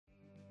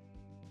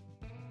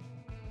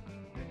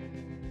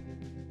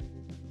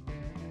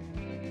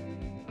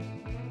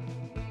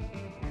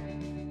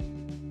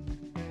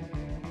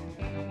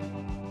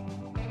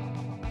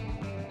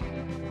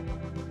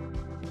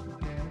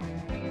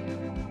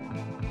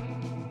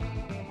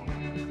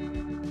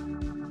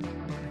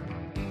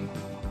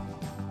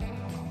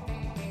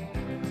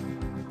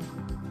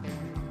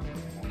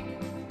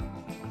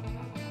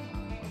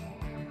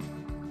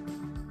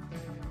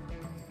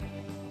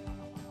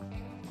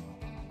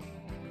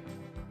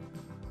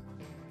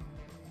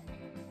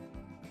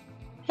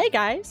Hey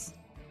guys!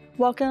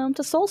 Welcome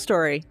to Soul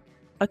Story,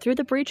 a Through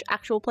the Breach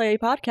actual play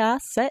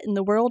podcast set in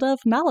the world of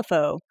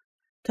Malifaux.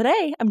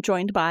 Today, I'm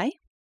joined by...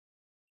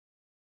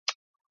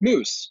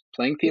 Moose,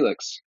 playing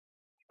Felix.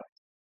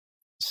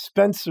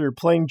 Spencer,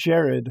 playing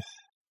Jared.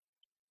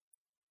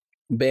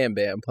 Bam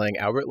Bam, playing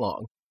Albert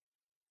Long.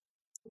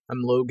 I'm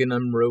Logan,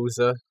 I'm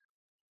Rosa.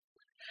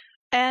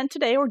 And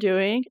today we're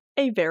doing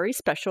a very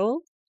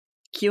special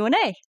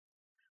Q&A.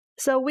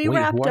 So we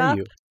wrapped who are up...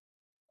 You?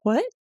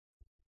 What?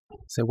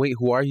 So wait,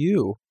 who are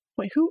you?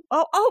 Wait, who?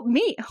 Oh,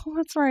 me. Oh,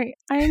 that's right.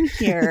 I'm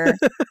here.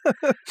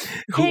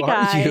 Who Hey are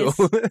guys, you?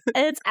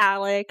 it's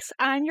Alex.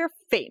 I'm your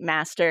Fate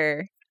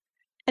Master.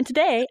 And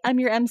today, I'm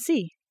your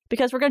MC,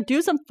 because we're going to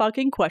do some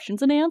fucking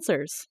questions and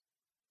answers.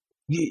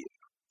 Yeah.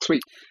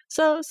 Sweet.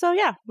 So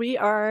yeah, we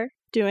are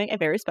doing a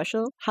very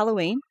special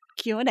Halloween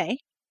Q&A.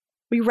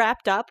 We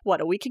wrapped up,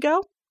 a week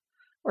ago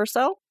or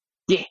so?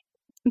 Yeah.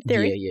 In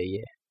theory.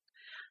 Yeah.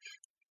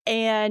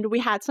 And we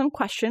had some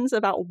questions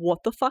about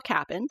what the fuck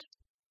happened.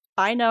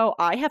 I know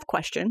I have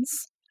questions.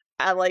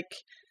 I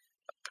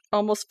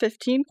almost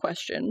 15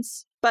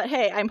 questions. But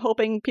hey, I'm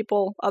hoping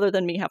people other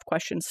than me have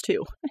questions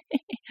too.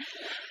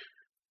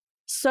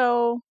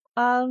 So,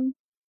 I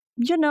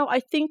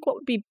think what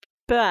would be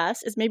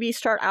best is maybe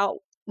start out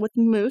with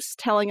Moose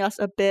telling us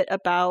a bit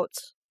about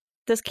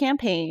this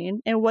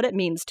campaign and what it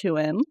means to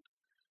him.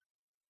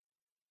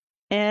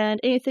 And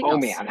anything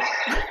else.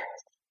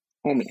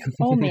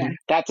 Oh man.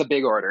 That's a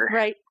big order.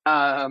 Right.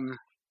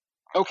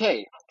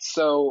 Okay,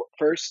 so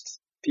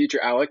first, future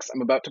Alex,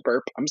 I'm about to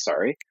burp. I'm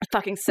sorry.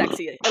 Fucking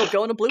sexy. It'll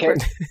go in a blooper.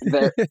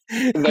 Okay,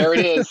 there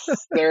it is.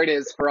 There it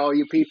is for all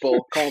you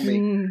people. Call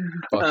me.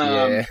 Fuck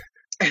yeah.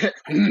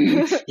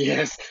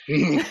 Yes.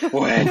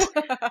 What?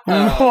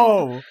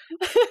 Whoa!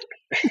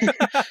 He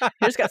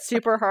just got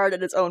super hard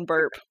at his own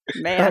burp.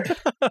 Man.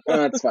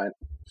 That's fine.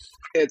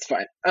 It's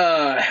fine.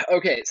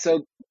 Okay,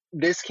 so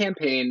this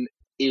campaign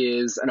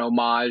is an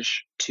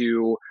homage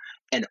to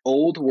an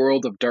old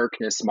World of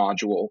Darkness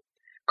module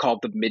called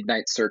the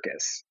Midnight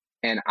Circus.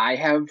 And I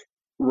have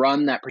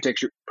run that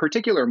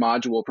particular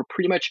module for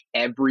pretty much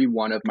every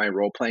one of my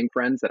role-playing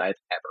friends that I've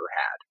ever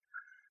had.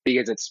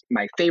 Because it's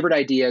my favorite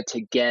idea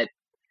to get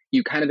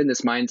you kind of in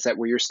this mindset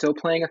where you're still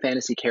playing a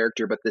fantasy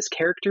character, but this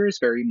character is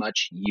very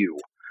much you.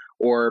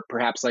 Or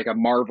perhaps like a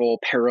Marvel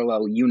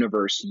parallel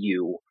universe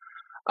you.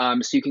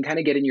 So you can kind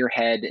of get in your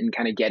head and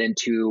kind of get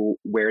into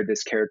where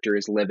this character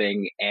is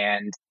living.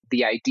 And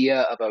the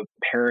idea of a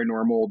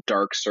paranormal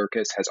dark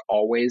circus has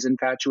always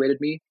infatuated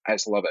me. I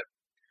just love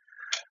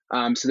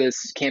it. So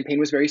this campaign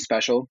was very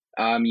special.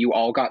 You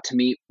all got to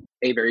meet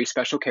a very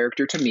special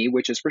character to me,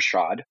 which is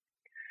Rashad.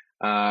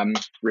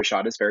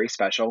 Rashad is very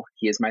special.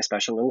 He is my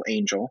special little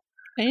angel.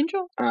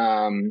 Angel?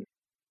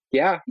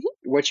 Yeah.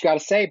 What you got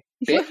to say,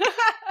 bitch?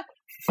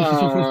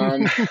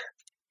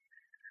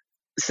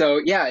 So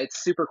yeah,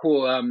 it's super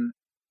cool.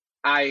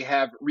 I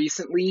have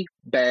recently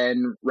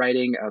been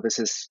writing. This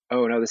is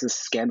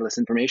scandalous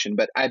information.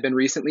 But I've been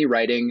recently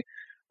writing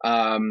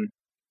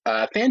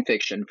fan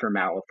fiction for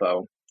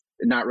Malifaux.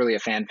 Not really a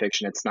fan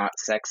fiction. It's not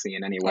sexy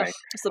in any way.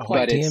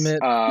 Disappointing.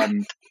 But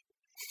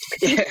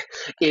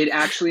it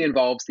actually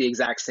involves the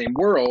exact same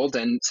world.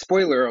 And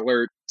spoiler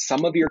alert: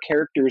 some of your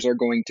characters are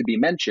going to be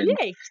mentioned.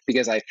 Yay.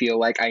 Because I feel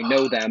like I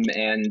know them,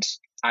 and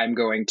I'm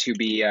going to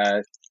be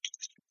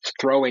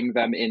throwing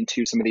them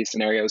into some of these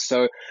scenarios.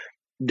 So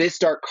this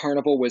Dark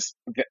Carnival was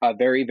a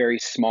very, very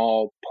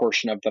small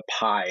portion of the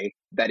pie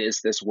that is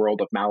this world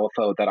of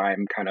Malifaux that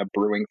I'm kind of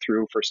brewing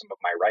through for some of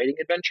my writing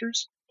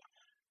adventures.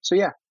 So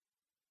yeah.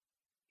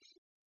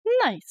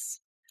 Nice.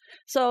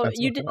 So That's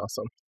you did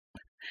awesome.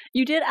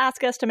 You did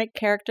ask us to make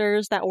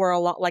characters that were a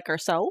lot like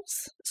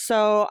ourselves.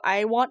 So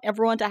I want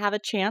everyone to have a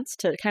chance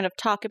to kind of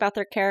talk about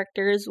their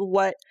characters.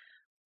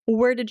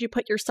 Where did you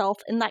put yourself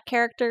in that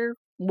character?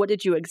 What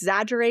did you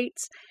exaggerate?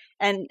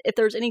 And if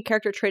there's any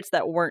character traits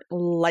that weren't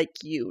like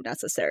you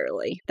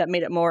necessarily, that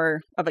made it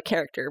more of a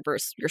character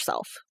versus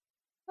yourself.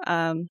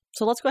 So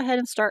let's go ahead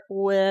and start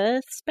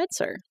with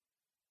Spencer.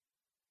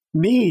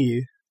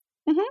 Me?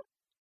 Mm-hmm.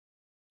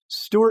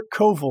 Stuart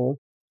Koval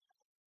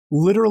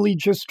literally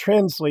just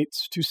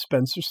translates to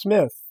Spencer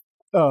Smith.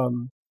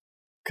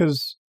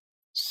 Because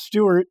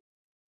Stuart,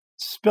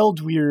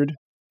 spelled weird,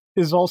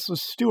 is also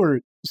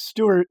Stuart.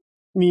 Stuart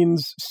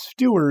means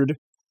steward,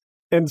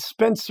 and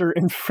Spencer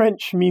in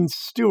French means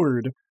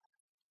steward.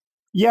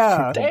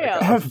 Yeah,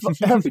 Damn. have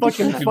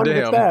fucking fun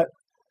with that.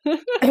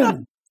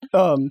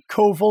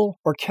 Koval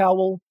or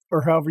Cowell,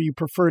 or however you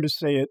prefer to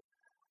say it,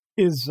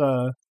 is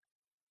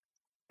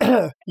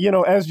as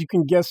you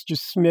can guess,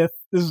 just Smith.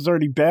 This is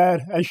already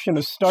bad. I shouldn't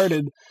have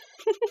started.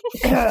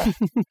 I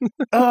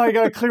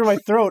gotta clear my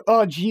throat.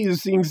 Oh,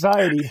 geez, the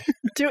anxiety.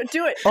 Do it.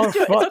 Oh,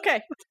 Do it. fuck. It's okay.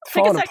 Take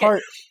Falling a second.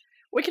 apart.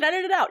 We can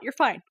edit it out. You're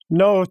fine.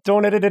 No,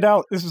 don't edit it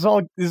out. This is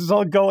all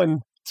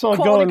going. It's all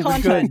Quality going. We're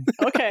content.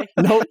 good. Okay.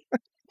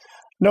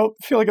 Nope.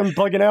 Feel like I'm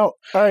bugging out.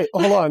 All right,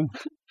 hold on.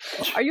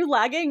 Are you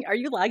lagging? Are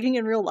you lagging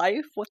in real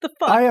life? What the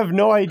fuck? I have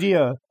no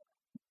idea.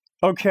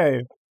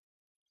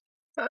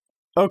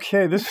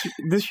 Okay, this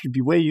should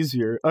be way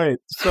easier. All right,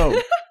 so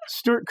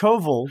Stuart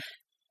Koval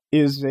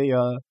is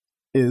a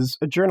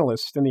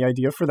journalist, and the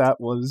idea for that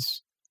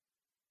was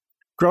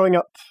growing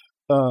up.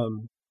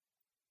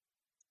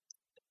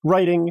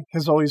 Writing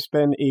has always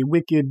been a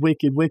wicked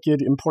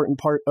important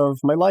part of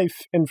my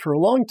life, and for a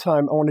long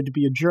time I wanted to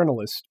be a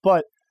journalist.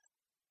 But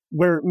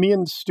where me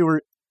and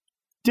Stuart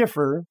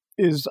differ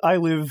is I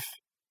live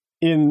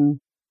in,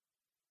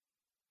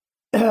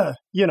 the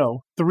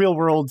real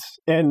world,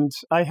 and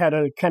I had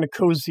a kind of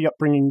cozy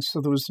upbringing, so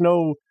there was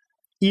no,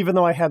 even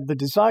though I had the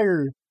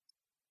desire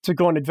to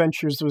go on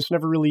adventures, there was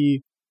never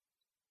really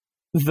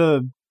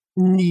the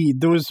need.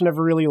 There was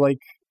never really like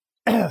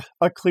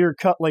a clear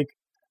cut, like,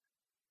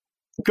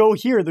 go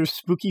here, there's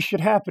spooky shit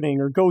happening,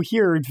 or go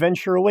here,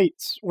 adventure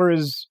awaits.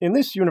 Whereas in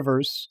this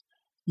universe,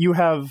 you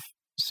have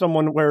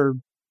someone where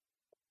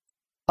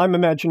I'm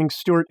imagining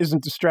Stuart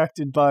isn't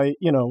distracted by,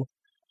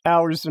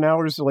 hours and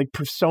hours of like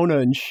Persona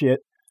and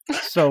shit.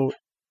 So,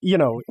 he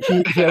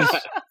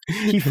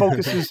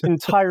focuses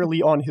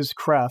entirely on his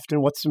craft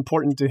and what's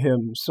important to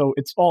him. So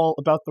it's all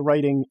about the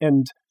writing.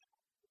 And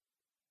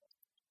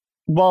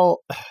while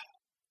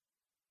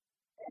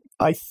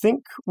I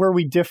think where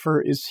we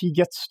differ is he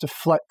gets to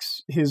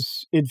flex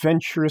his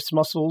adventurous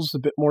muscles a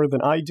bit more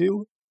than I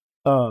do.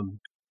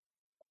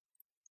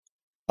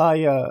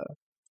 I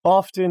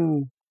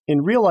often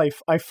in real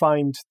life, I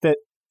find that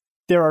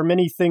there are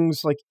many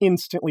things like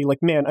instantly like,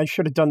 man, I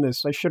should have done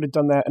this, I should have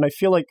done that. And I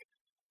feel like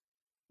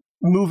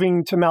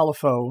moving to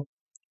Malifaux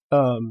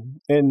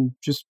and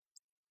just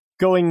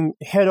going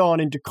head on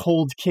into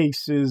cold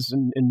cases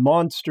and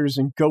monsters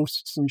and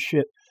ghosts and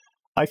shit,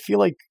 I feel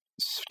like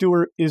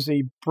Stuart is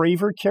a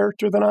braver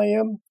character than I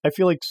am. I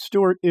feel like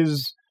Stuart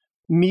is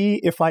me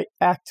if I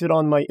acted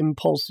on my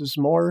impulses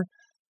more.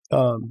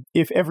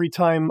 If every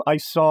time I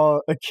saw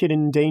a kid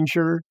in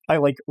danger, I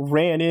like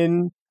ran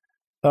in.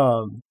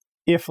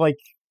 If like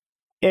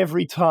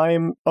every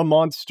time a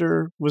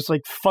monster was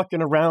like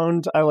fucking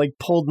around, I like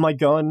pulled my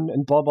gun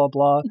and blah, blah,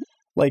 blah.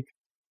 Like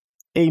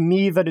a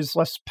me that is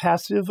less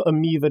passive, a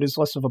me that is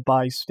less of a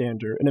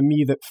bystander, and a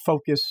me that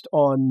focused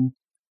on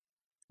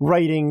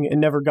writing and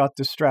never got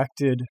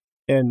distracted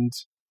and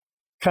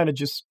kind of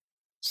just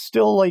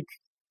still like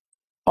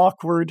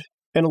awkward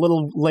and a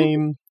little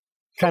lame,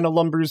 kind of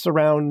lumbers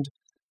around,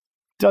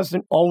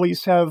 doesn't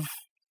always have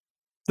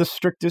the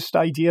strictest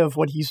idea of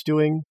what he's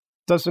doing,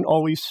 doesn't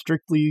always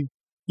strictly,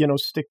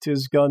 stick to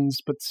his guns,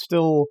 but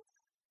still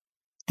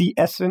the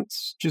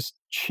essence just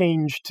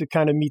changed to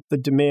kind of meet the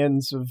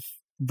demands of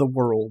the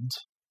world.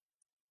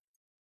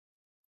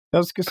 I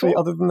was going to say,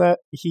 other than that,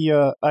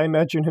 I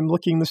imagine him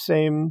looking the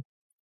same.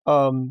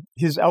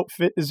 His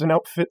outfit is an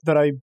outfit that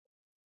I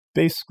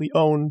basically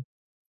own.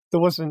 There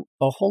wasn't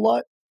a whole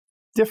lot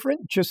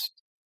different, just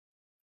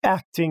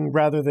acting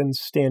rather than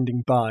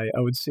standing by, I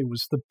would say,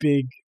 was the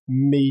big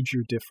major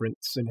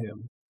difference in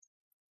him.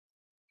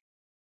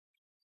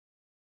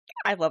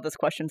 I love this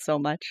question so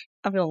much.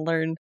 I'm going to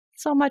learn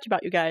so much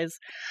about you guys.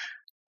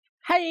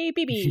 Hey,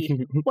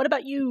 BB, what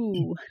about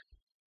you?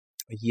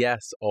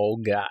 Yes, oh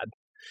God.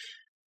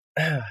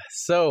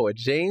 So,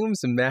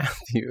 James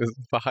Matthews,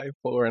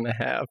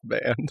 5'4.5"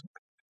 band.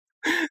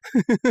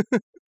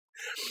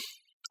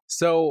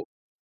 So,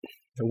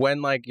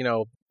 when,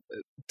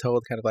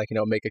 told kind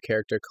of make a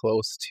character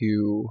close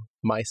to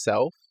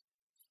myself,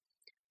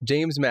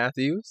 James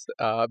Matthews,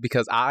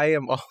 because I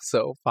am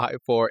also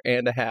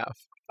 5'4.5".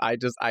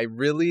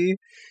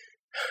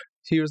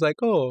 He was like,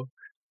 oh,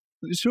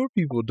 short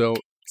people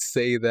don't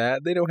say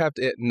that. They don't have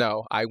to.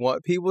 No, I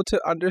want people to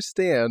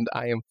understand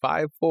I am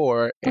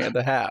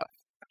 5'4.5".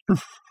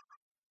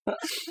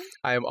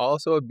 I am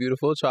also a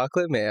beautiful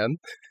chocolate man.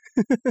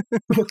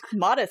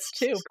 Modest,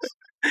 too.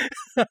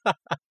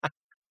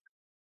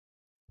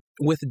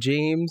 With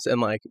James,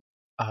 and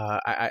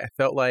I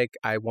felt like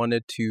I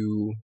wanted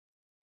to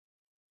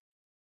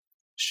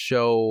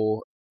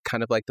show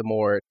kind of like the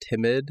more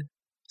timid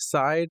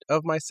side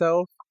of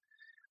myself.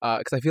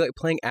 Because I feel like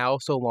playing Al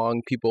so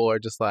long, people are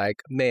just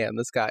like, man,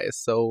 this guy is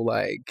so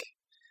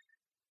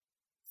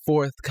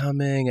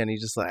forthcoming, and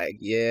he's just like,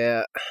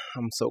 yeah,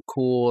 I'm so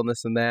cool and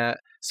this and that.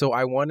 So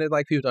I wanted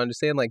people to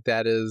understand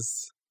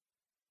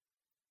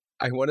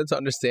I wanted to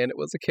understand it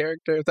was a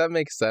character, if that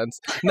makes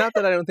sense. Not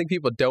that I don't think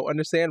people don't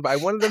understand, but I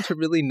wanted them to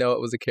really know it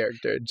was a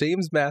character.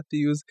 James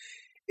Matthews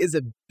is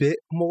a bit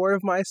more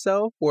of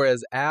myself,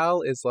 whereas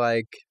Al is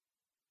God,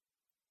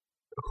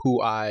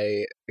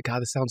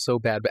 this sounds so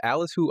bad, but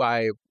Al is who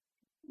I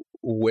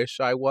wish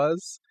I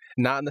was.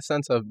 Not in the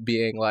sense of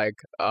being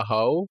a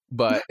hoe,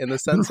 but in the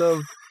sense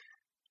of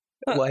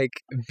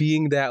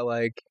being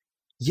that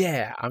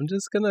yeah, I'm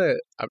just gonna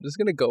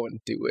go and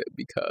do it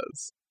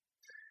because.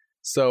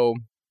 So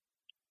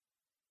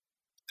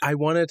I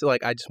wanted to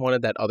I just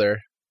wanted that other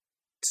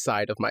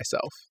side of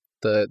myself,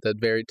 the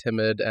very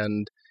timid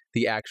and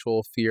the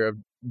actual fear of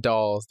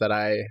dolls that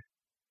I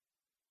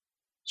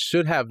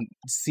should have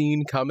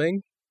seen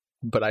coming,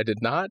 but I did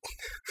not.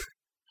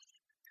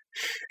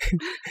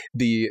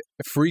 The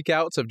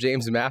freakouts of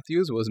James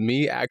Matthews was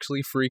me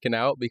actually freaking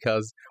out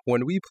because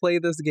when we play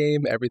this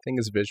game, everything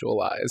is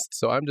visualized.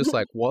 So I'm just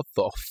like, what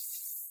the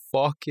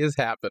fuck is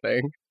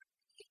happening?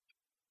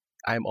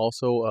 I'm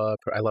also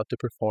I love to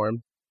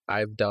perform.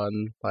 I've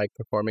done like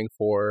performing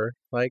for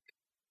like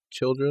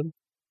children,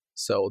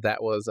 so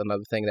that was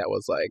another thing that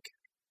was like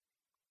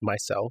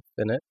myself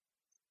in it.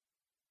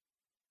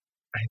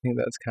 I think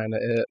that's kind of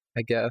it.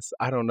 I guess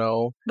I don't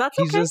know. That's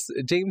He's okay. just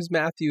James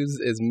Matthews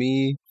is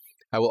me.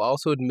 I will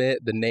also admit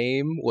the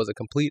name was a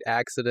complete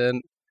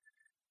accident,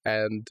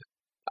 and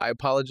I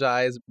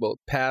apologize, both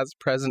past,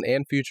 present,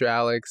 and future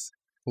Alex.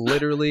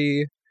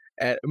 Literally,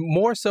 and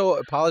more so,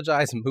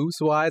 apologize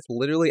moose-wise.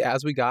 Literally,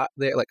 as we got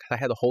there, like I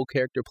had the whole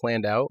character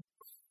planned out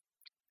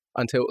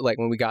until like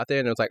when we got there,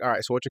 and it was like, all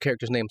right, so what's your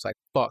character's name? It's like,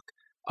 fuck,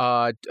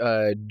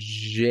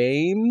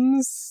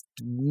 James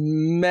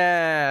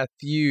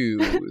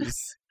Matthews.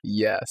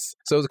 Yes.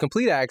 So it was a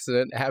complete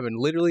accident. It happened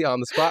literally on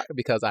the spot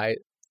because I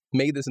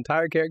made this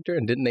entire character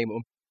and didn't name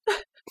him.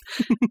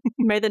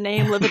 May the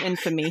name live in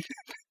infamy.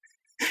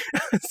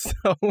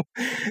 So,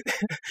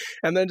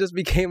 and then just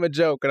became a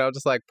joke, and I was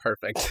just like,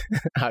 perfect.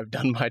 I've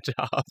done my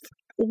job.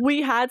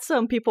 We had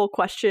some people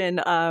question,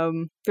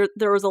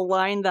 there was a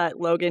line that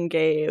Logan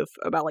gave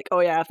about like,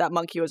 oh yeah, if that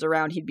monkey was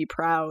around, he'd be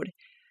proud.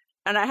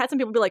 And I had some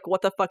people be like,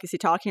 what the fuck is he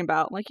talking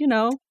about? Like,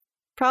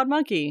 Proud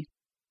Monkey,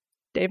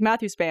 Dave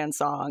Matthews Band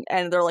song.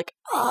 And they're like,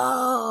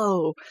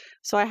 oh.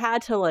 So I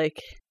had to like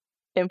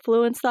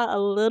influence that a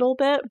little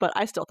bit, but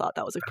I still thought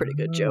that was a pretty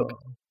good joke.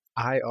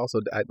 I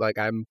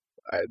didn't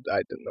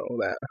know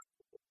that.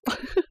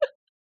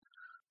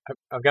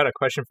 I've got a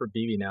question for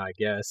BB now, I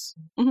guess.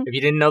 Mhm. If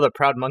you didn't know the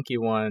Proud Monkey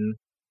one,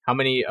 how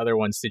many other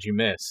ones did you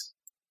miss?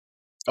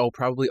 Oh,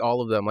 probably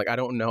all of them. Like, I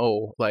don't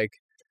know. Like,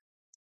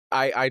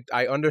 I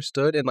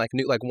understood and like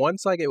knew, like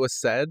once like it was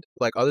said,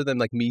 like other than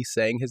like me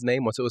saying his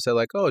name, once it was said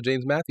like, oh,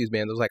 James Matthews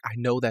Band, I was like, I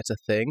know that's a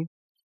thing,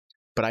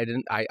 but I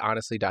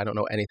honestly don't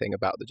know anything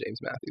about the James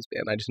Matthews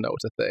Band. I just know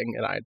it's a thing,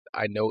 and I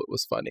know it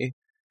was funny,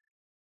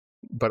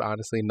 but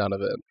honestly, none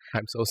of it.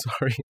 I'm so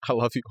sorry. I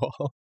love you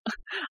all.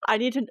 I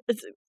need to.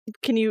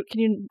 Can you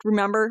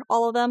remember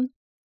all of them,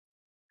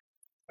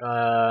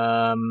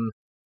 or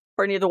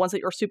any of the ones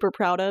that you're super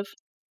proud of?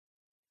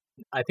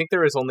 I think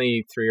there was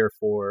only 3 or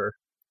 4.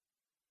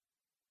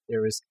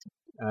 There was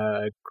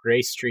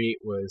Gray Street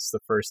was the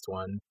first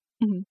one.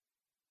 Mhm.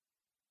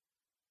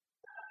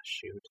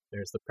 Shoot,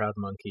 there's the Proud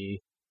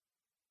Monkey,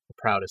 the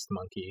Proudest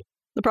Monkey.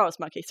 The Proudest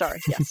Monkey. Sorry.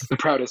 Yes. The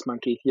Proudest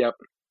Monkey. Yep.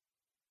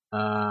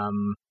 There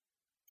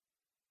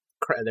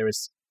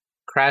was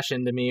Crash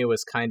Into Me.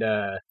 Was kind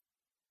of.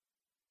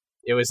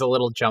 It was a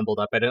little jumbled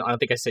up. I don't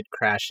think I said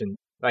crash and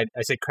I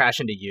said crash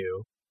into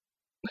you.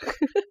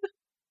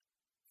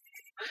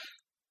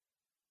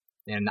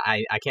 And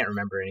I can't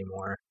remember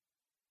anymore.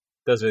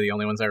 Those are the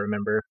only ones I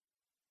remember.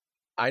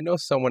 I know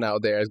someone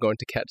out there is going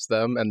to catch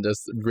them and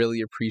just really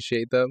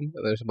appreciate them.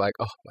 And they're just like,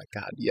 oh my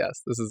God,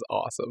 yes, this is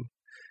awesome.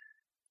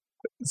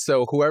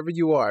 So whoever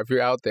you are, if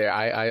you're out there,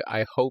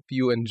 I hope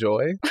you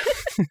enjoy.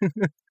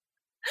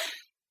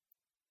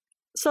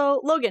 So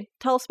Logan,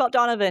 tell us about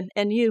Donovan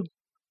and you.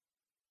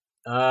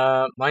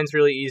 Mine's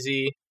really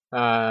easy.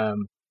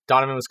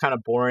 Donovan was kind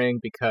of boring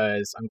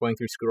because I'm going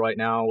through school right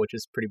now, which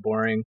is pretty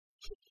boring.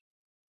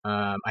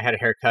 I had a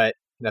haircut.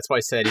 That's why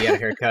I said he had a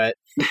haircut.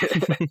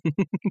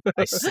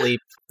 I sleep.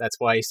 That's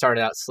why he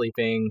started out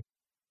sleeping.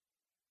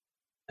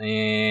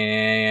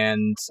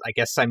 And I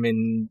guess I'm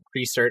in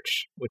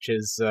research, which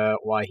is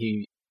why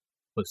he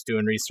was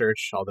doing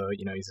research, although,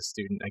 he's a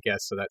student, I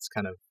guess, so that's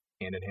kind of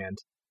hand in hand.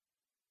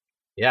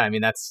 Yeah, I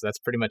mean, that's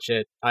pretty much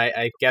it.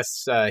 I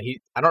guess I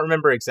don't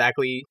remember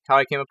exactly how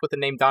I came up with the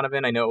name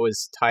Donovan. I know it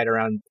was tied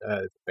around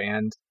the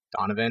band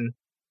Donovan.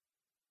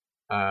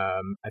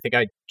 I think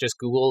I just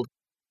Googled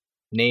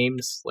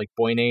names, like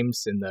boy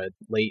names in the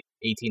late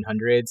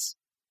 1800s.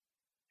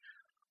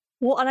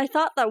 Well, and I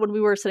thought that when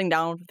we were sitting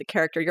down with the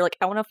character, you're like,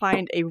 I want to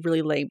find a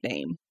really lame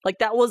name. Like,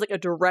 that was like a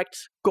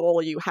direct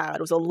goal you had.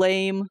 It was a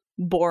lame,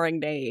 boring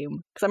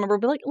name. Because I remember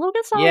being like,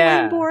 Logan's not a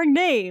lame, boring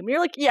name. And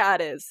you're like, yeah,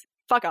 it is.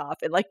 Fuck off.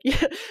 And like,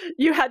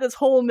 you had this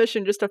whole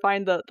mission just to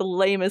find the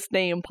lamest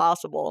name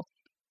possible.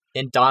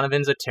 And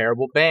Donovan's a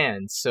terrible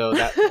band, so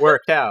that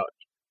worked out.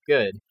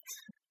 Good.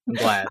 I'm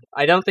glad.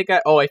 I don't think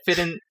I fit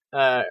in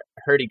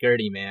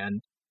Hurdy-Gurdy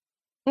Man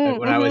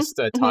when I was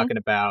talking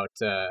about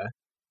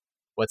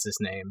what's his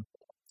name?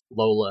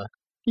 Lola.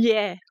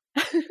 Yeah.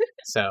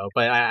 So,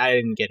 but I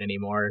didn't get any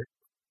more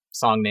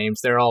song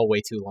names. They're all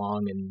way too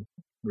long and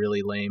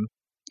really lame.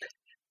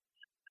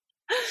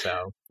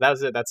 So that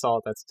was it. That's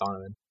all. That's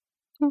Donovan.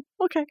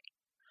 Okay.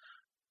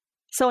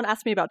 Someone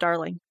asked me about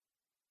Darling.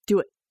 Do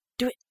it.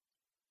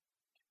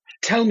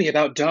 Tell me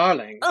about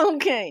Darling.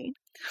 Okay.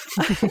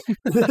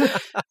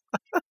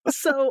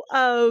 So,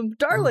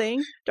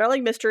 Darling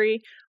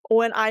Mystery,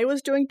 when I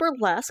was doing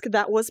burlesque,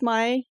 that was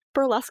my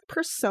burlesque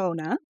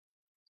persona.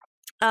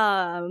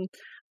 And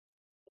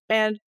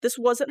this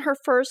wasn't her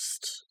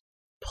first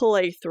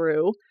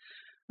playthrough.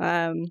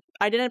 I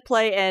didn't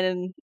play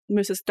in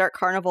Moose's Dark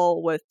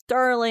Carnival with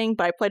Darling,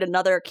 but I played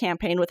another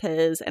campaign with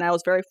his, and I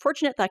was very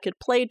fortunate that I could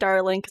play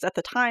Darling, because at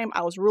the time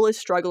I was really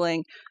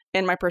struggling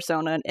in my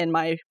persona and in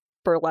my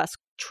burlesque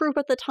troupe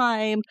at the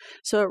time.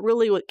 So it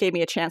really gave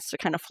me a chance to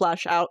kind of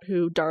flesh out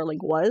who Darling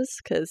was,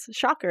 because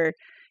shocker,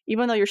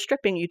 even though you're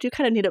stripping, you do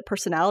kind of need a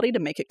personality to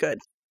make it good.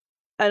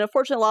 And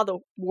unfortunately, a lot of the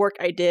work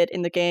I did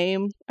in the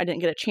game, I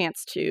didn't get a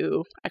chance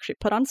to actually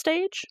put on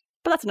stage,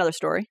 but that's another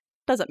story.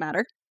 Doesn't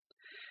matter.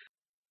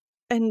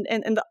 And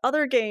in the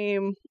other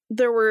game,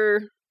 there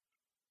were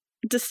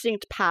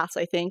distinct paths,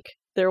 I think.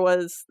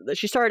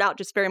 She started out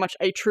just very much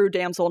a true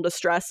damsel in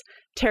distress,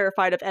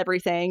 terrified of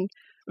everything,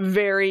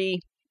 very,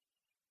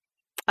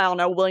 I don't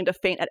know, willing to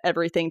faint at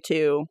everything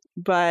too.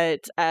 But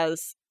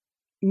as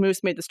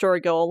Moose made the story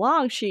go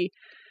along, she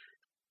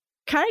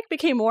kind of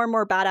became more and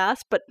more badass,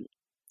 but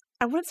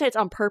I wouldn't say it's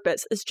on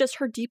purpose. It's just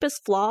her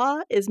deepest flaw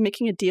is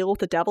making a deal with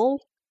the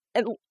devil.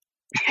 And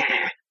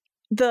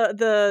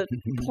the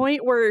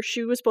point where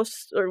she was supposed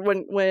to, or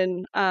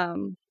when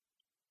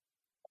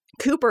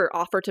Cooper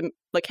offered to,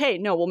 like, hey,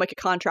 no, we'll make a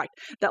contract.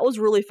 That was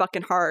really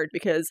fucking hard,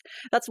 because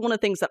that's one of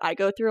the things that I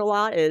go through a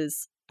lot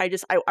is I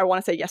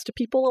want to say yes to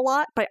people a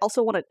lot, but I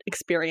also want to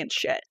experience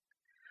shit.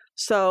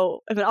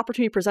 So if an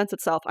opportunity presents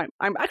itself,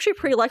 I'm actually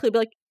pretty likely to be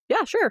like,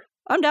 yeah, sure,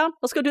 I'm down.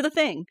 Let's go do the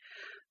thing.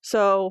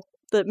 So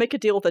the make a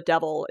deal with the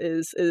devil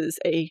is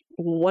a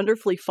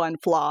wonderfully fun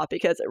flaw,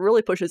 because it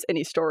really pushes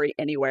any story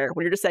anywhere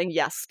when you're just saying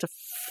yes to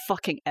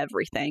fucking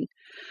everything.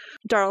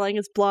 Darling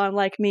is blonde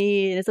like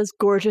me and is as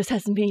gorgeous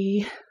as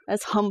me,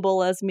 as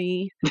humble as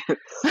me.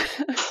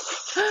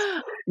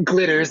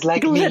 Glitters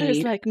like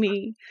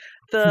me.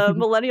 The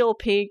millennial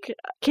pink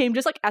came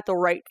just like at the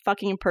right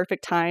fucking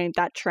perfect time.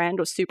 That trend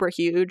was super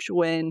huge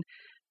when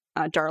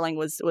Darling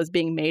was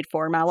being made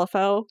for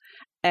Malifaux.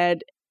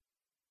 And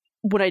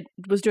when I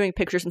was doing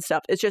pictures and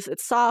stuff, it's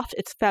soft,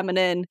 it's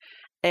feminine,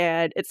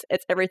 and it's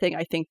everything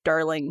I think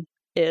Darling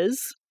is.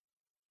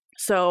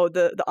 So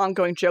the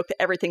ongoing joke that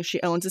everything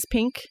she owns is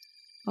pink.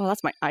 Oh,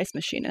 that's my ice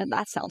machine, and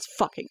that sounds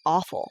fucking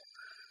awful.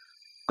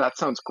 That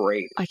sounds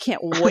great. I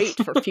can't wait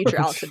for future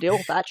Alex to deal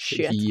with that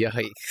shit.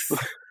 Yikes.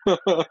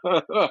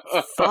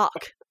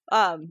 Fuck.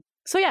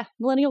 So yeah,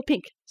 millennial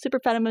pink, super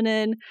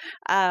feminine.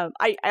 I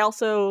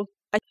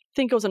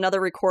think it was another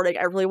recording.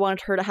 I really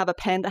wanted her to have a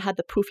pen that had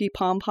the poofy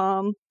pom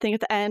pom thing at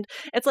the end.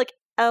 It's like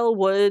Elle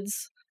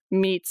Woods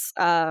meets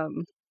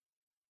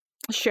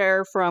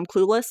Cher from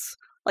Clueless.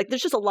 Like,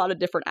 there's just a lot of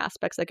different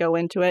aspects that go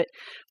into it.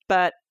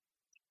 But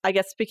I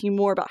guess speaking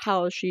more about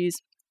how she's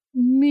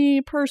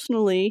me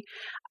personally,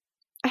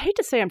 I hate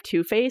to say I'm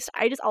two-faced.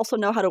 I just also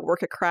know how to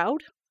work a crowd.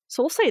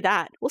 So we'll say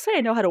that. We'll say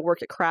I know how to work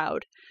a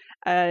crowd.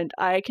 And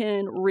I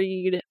can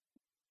read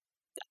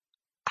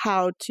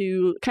how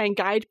to kind of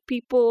guide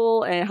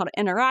people and how to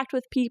interact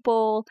with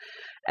people.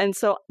 And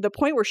so the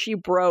point where she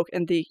broke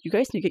and you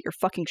guys need to get your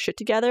fucking shit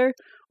together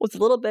was a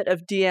little bit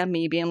of DM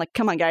me being like,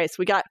 come on guys,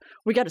 we got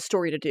a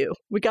story to do.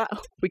 We got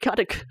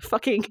to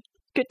fucking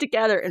get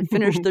together and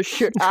finish this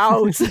shit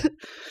out.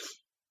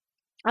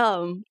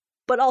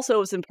 But also it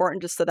was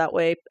important just so that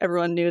way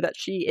everyone knew that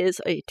she is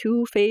a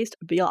two-faced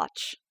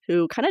biatch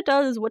who kind of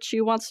does what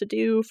she wants to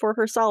do for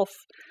herself.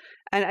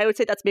 And I would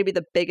say that's maybe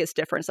the biggest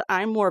difference.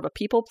 I'm more of a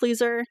people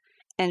pleaser,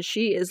 and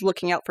she is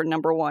looking out for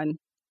number one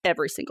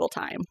every single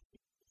time.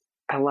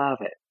 I love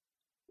it.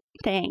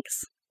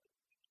 Thanks.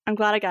 I'm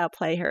glad I got to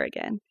play her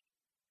again.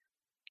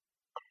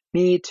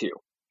 Me too.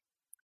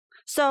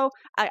 So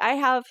I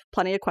have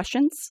plenty of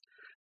questions,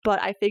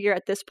 but I figure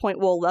at this point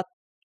we'll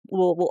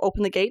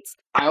open the gates.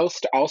 I'll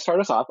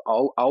start us off.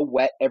 I'll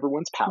wet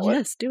everyone's palate.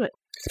 Yes, do it.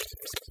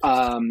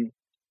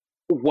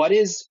 What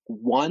is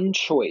one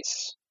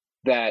choice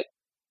that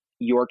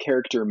your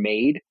character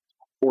made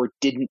or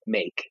didn't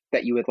make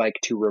that you would like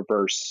to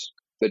reverse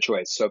the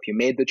choice? So if you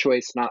made the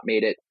choice, not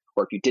made it,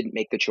 or if you didn't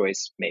make the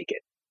choice, make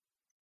it.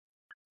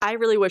 I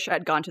really wish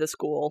I'd gone to the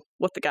school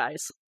with the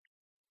guys.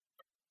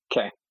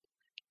 Okay.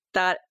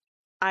 That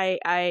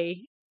I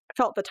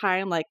felt at the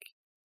time like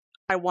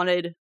I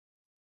wanted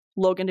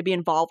Logan to be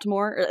involved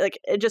more. Like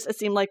it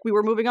seemed like we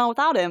were moving on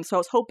without him. So I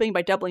was hoping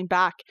by doubling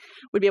back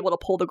we'd be able to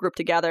pull the group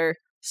together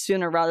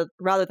sooner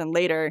rather than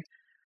later.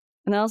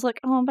 And I was like,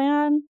 oh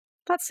man,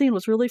 that scene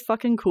was really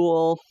fucking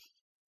cool.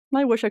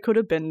 I wish I could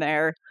have been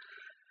there.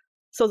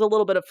 So it's a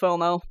little bit of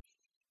FOMO.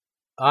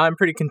 I'm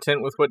pretty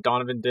content with what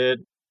Donovan did.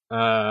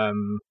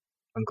 I'm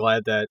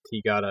glad that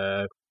he got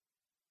a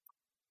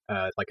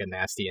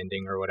nasty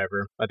ending or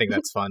whatever. I think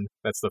that's fun.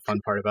 That's the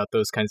fun part about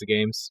those kinds of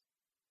games.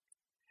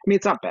 I mean,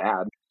 it's not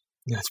bad.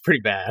 It's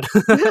pretty bad.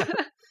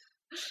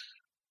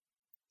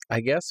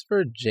 I guess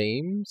for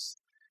James,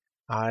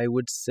 I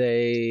would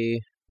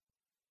say,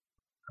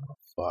 oh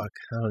fuck,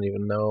 I don't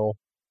even know.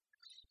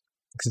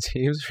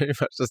 James pretty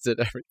much just did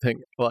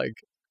everything like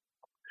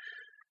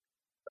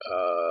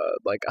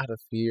out of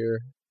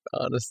fear,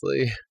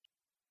 honestly.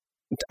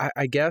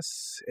 I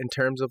guess in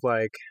terms of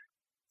like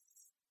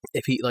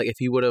if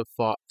he would have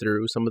fought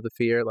through some of the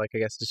fear, like I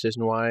guess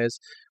decision wise,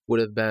 would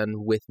have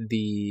been with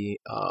the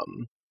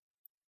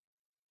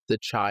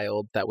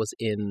child that was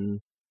in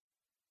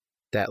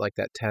that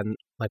tent,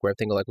 like where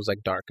everything like was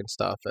like dark and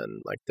stuff,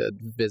 and like the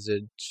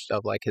visage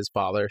of like his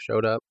father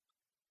showed up,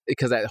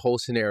 because that whole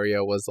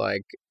scenario was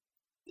like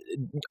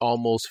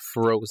almost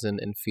frozen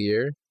in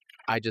fear.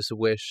 I just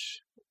wish,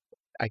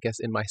 I guess,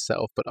 in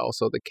myself, but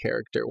also the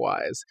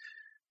character-wise,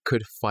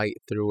 could fight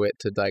through it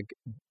to like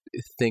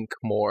think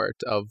more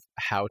of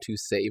how to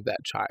save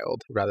that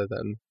child rather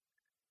than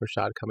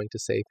Rashad coming to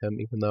save him,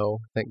 even though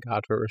thank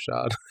God for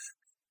Rashad.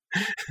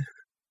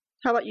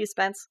 How about you,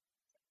 Spence?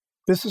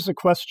 This is a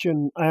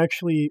question I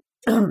actually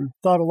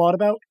thought a lot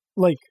about,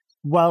 like,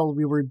 while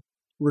we were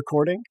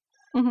recording.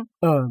 Mhm.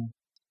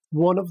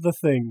 One of the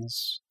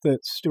things that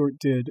Stuart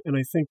did, and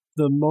I think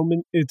the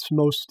moment it's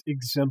most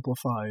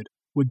exemplified,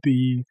 would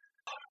be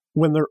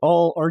when they're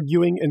all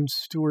arguing and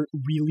Stuart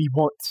really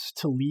wants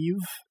to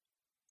leave.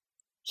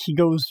 He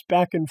goes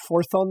back and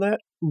forth on that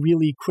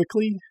really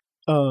quickly,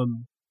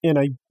 and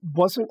I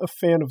wasn't a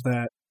fan of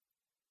that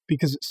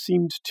because it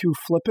seemed too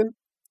flippant.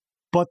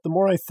 But the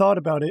more I thought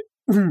about it,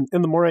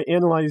 and the more I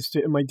analyzed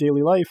it in my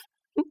daily life,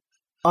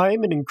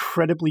 I'm an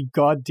incredibly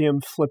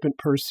goddamn flippant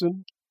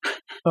person.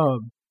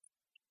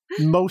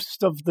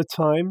 Most of the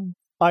time,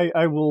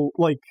 I will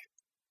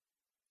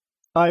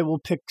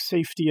pick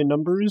safety in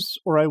numbers,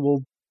 or I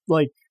will,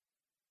 like,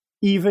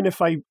 even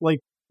if I, like,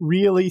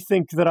 really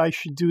think that I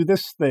should do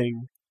this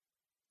thing,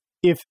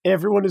 if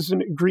everyone is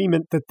in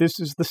agreement that this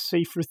is the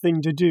safer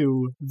thing to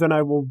do, then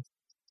I will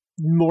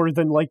more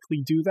than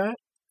likely do that.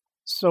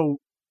 So,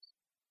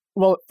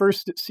 well, at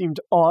first it seemed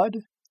odd,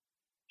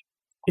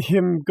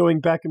 him going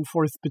back and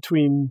forth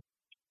between,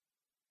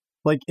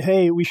 like,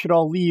 hey, we should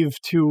all leave,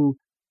 to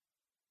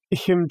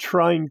him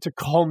trying to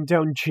calm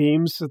down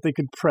James so that they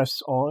could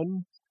press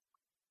on.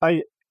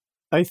 I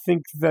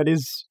think that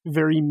is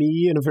very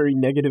me in a very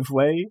negative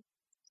way.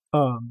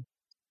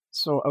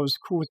 So I was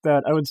cool with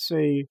that. I would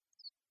say,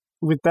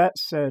 with that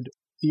said,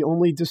 the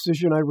only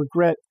decision I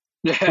regret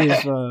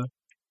is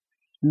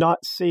not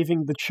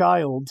saving the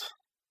child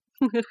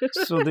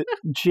so that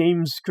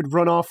James could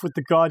run off with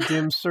the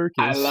goddamn circus.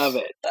 I love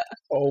it.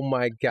 Oh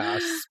my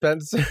gosh,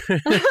 Spencer.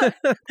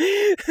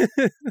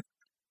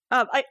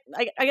 I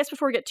guess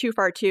before we get too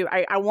far, too,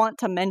 I want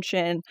to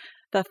mention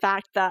the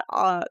fact that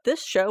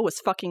this show was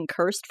fucking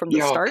cursed from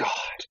the start.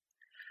 God.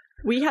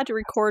 We had to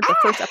record the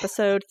first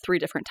episode 3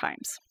 different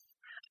times.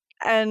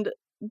 And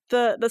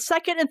the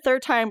second and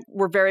third time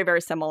were very,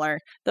 very similar.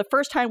 The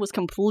first time was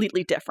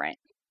completely different.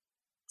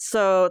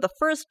 So the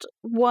first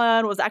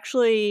one was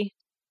actually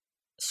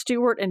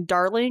Stuart and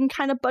Darling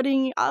kind of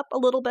butting up a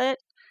little bit.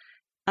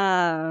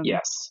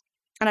 Yes.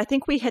 And I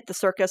think we hit the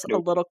circus a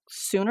little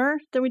sooner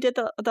than we did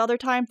the other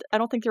time. I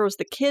don't think there was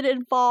the kid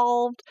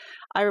involved.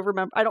 I don't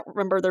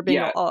remember there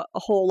being a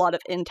whole lot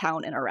of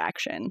in-town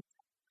interaction.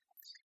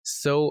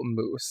 So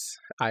Moose,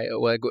 I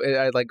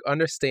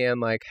understand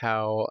like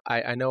how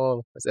I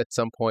know at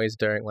some points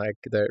during like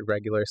the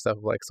regular stuff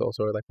of like Soul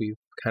Sword, like we've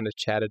kind of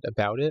chatted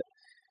about it.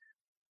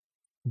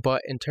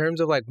 But in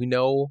terms of like, we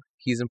know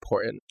he's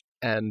important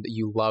and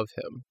you love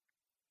him,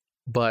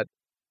 but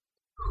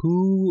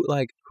who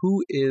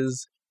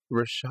is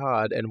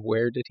Rashad and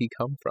where did he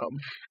come from?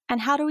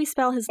 And how do we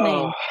spell his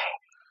name?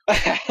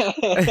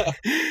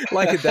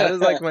 Like, that is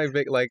like my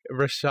big, like,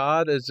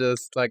 Rashad is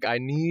just like, I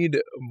need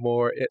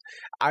more.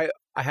 I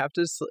have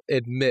to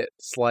admit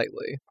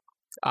slightly,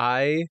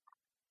 the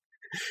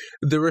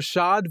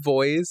Rashad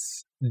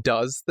voice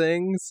does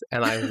things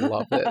and I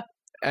love it.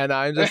 And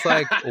I'm just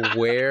like,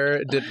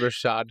 where did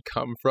Rashad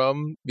come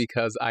from?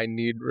 Because I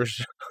need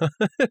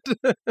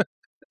Rashad.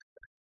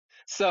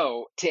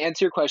 So, to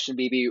answer your question,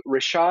 BB,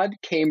 Rashad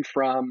came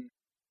from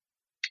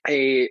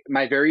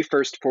my very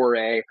first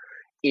foray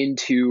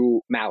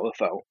into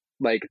Malifaux,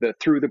 like the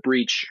Through the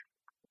Breach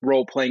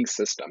role-playing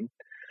system.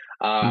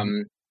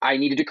 I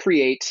needed to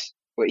create.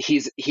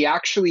 He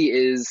actually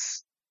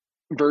is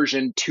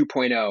version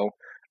 2.0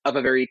 of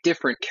a very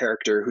different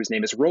character whose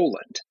name is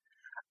Roland.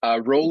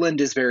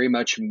 Roland is very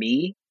much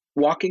me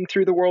walking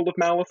through the world of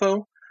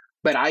Malifaux,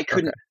 but I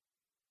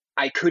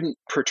couldn't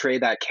portray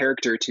that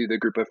character to the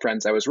group of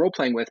friends I was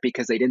role-playing with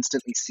because they'd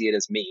instantly see it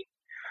as me.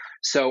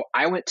 So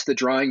I went to the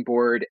drawing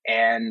board,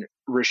 and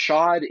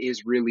Rashad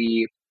is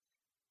really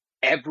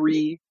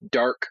every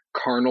dark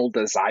carnal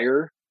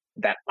desire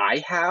that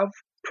I have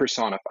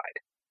personified.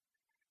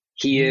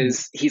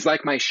 He's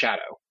like my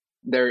shadow.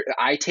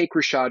 I take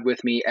Rashad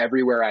with me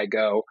everywhere I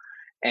go,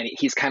 and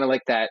he's kind of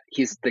like that.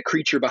 He's the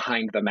creature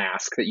behind the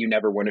mask that you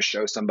never want to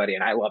show somebody,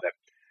 and I love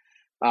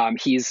him.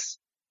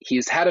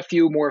 He's had a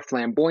few more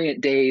flamboyant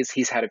days.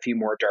 He's had a few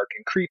more dark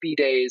and creepy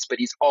days, but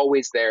he's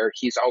always there.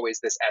 He's always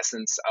this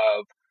essence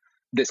of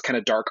this kind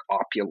of dark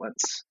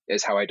opulence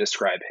is how I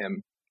describe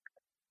him.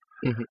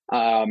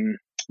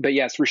 But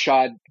yes,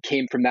 Rashad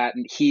came from that,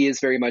 and he is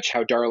very much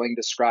how Darling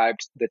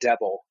described the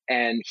devil,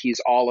 and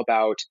he's all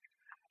about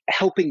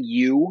helping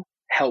you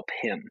help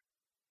him.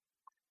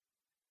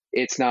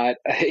 It's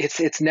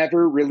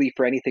never really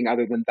for anything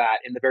other than that.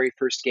 In the very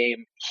first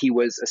game, he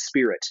was a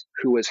spirit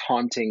who was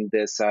haunting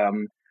this.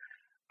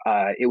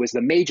 It was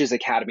the Mages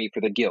Academy for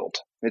the Guild.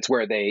 It's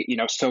where they,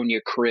 Sonia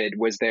Crid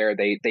was there.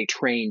 They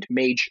trained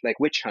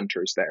witch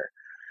hunters there,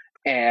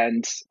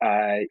 and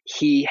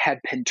he had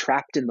been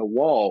trapped in the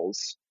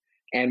walls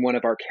and one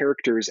of our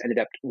characters ended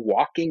up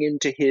walking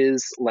into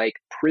his like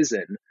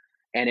prison,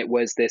 and it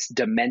was this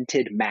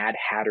demented Mad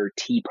Hatter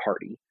tea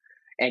party,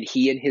 and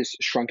he and his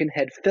shrunken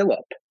head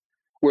Philip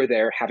were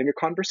there having a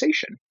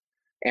conversation,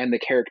 and the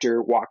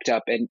character walked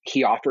up and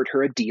he offered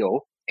her a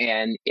deal,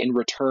 and in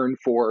return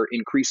for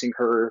increasing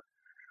her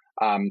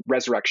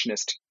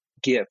resurrectionist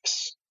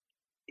gifts,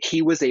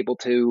 he was able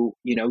to,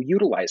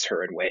 utilize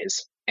her in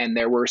ways. And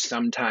there were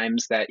some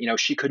times that,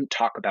 she couldn't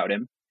talk about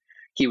him.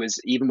 He was,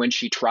 even when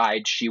she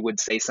tried, she would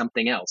say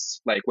something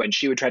else. Like when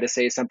she would try to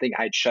say something,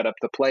 I'd shut up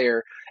the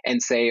player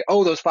and say,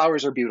 oh, those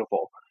flowers are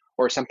beautiful,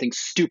 or something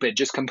stupid,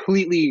 just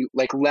completely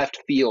like left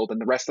field.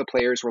 And the rest of the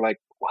players were like,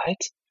 what?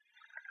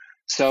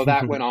 So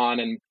that went on.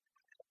 And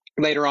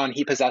later on,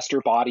 he possessed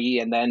her body.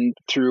 And then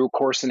through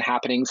course and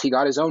happenings, he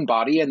got his own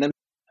body. And then,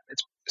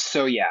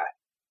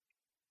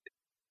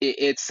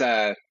 it's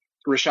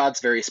Rashad's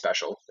very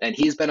special, and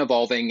he's been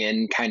evolving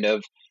and kind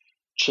of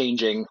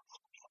changing.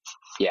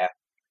 Yeah,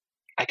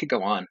 I could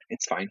go on.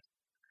 It's fine.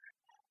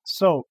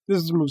 So this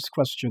is a Moose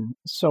question.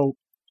 So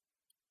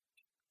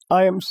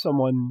I am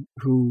someone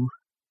who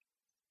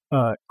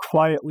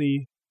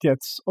quietly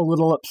gets a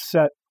little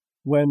upset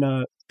when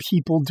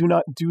people do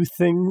not do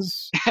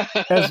things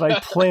as I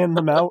plan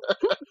them out,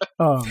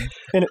 and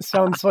it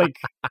sounds like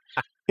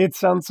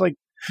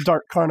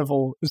Dark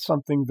Carnival is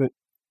something that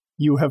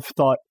you have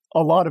thought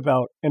a lot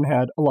about and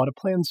had a lot of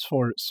plans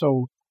for.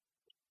 So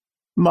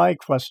my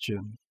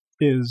question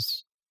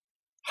is,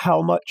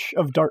 how much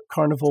of Dark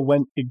Carnival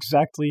went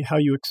exactly how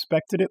you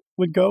expected it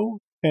would go,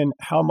 and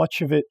how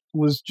much of it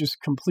was just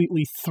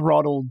completely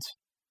throttled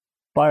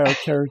by our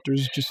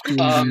characters just doing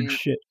weird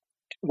shit?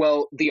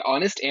 Well, the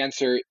honest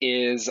answer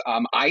is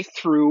I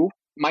threw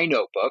my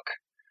notebook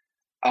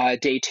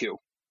day 2.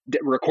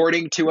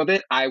 Recording 2 of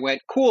it, I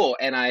went, cool,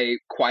 and I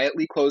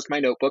quietly closed my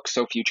notebook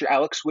so future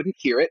Alex wouldn't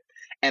hear it,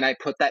 and I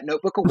put that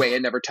notebook away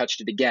and never touched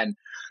it again.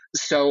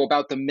 So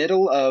about the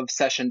middle of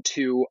session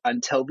 2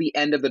 until the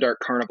end of the Dark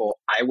Carnival,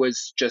 I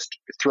was just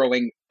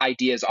throwing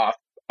ideas off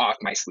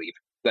my sleeve.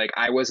 Like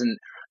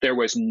there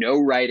was no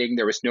writing,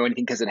 there was no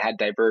anything, because it had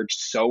diverged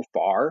so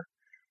far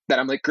that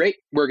I'm like, great,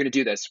 we're going to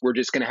do this. We're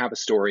just going to have a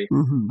story.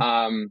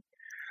 Mm-hmm.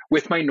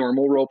 With my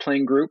normal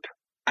role-playing group,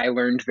 I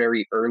learned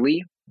very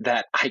early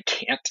that I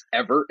can't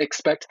ever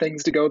expect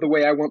things to go the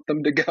way I want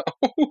them to go.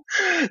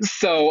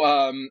 So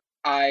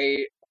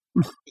I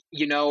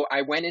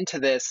went into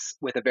this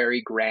with a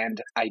very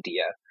grand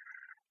idea.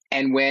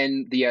 And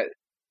when the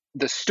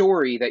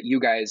story that you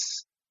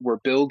guys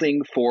were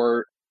building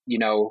for,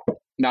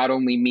 not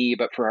only me,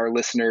 but for our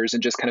listeners,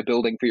 and just kind of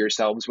building for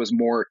yourselves, was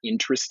more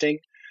interesting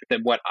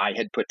than what I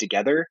had put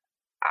together,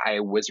 I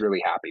was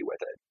really happy with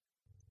it.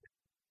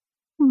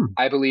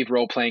 I believe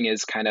role-playing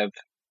is kind of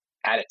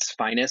at its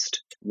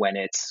finest when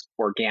it's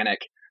organic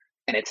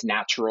and it's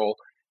natural,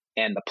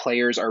 and the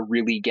players are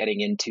really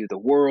getting into the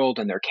world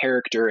and their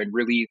character and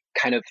really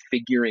kind of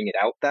figuring it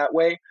out that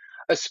way.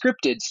 A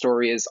scripted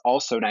story is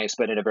also nice,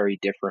 but in a very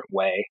different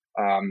way.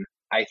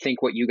 I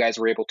think what you guys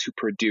were able to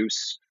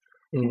produce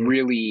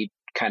really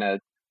kind of,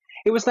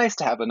 it was nice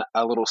to have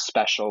a little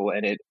special,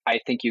 and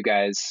I think you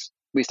guys,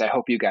 at least I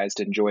hope you guys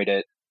enjoyed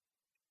it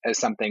as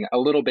something a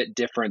little bit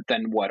different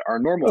than what our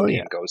normal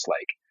game goes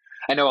like.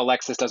 I know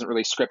Alexis doesn't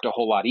really script a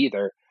whole lot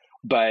either,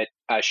 but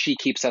she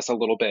keeps us a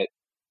little bit,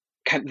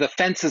 the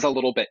fence is a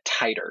little bit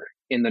tighter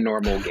in the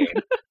normal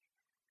game.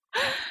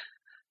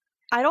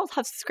 I don't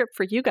have a script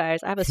for you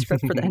guys. I have a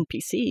script for the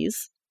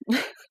NPCs.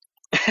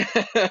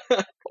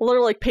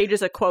 Literally like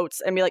pages of quotes,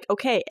 and be like,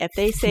 okay, if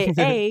they say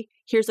A,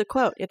 here's a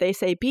quote. If they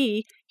say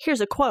B,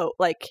 here's a quote.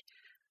 Like,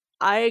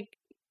 I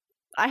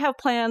have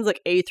plans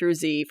like A through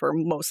Z for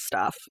most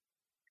stuff.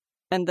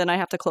 And then I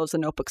have to close the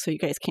notebook so you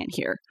guys can't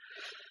hear.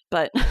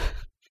 But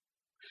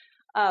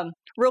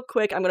real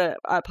quick, I'm going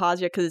to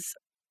pause you because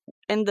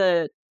in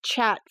the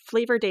chat,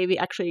 Flavor Davy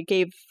actually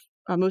gave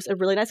Moose a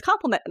really nice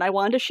compliment, and I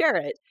wanted to share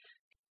it.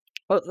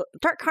 Well,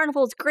 Dark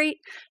Carnival is great.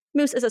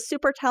 Moose is a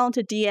super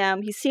talented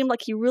DM. He seemed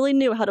like he really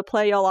knew how to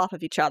play y'all off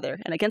of each other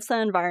and against the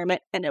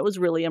environment, and it was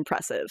really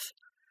impressive.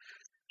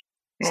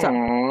 So,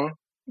 Aww.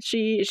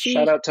 she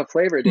Shout out to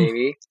Flavor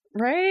Davy.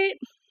 Right?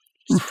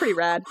 She's pretty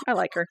rad. I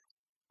like her.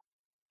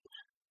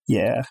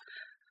 Yeah.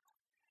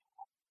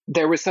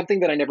 There was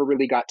something that I never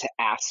really got to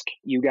ask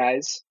you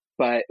guys,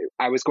 but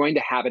I was going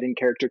to have it in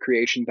character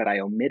creation, but I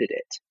omitted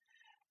it.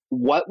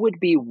 What would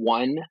be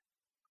one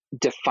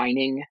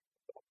defining,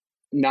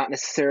 not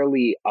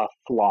necessarily a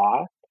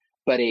flaw,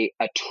 but a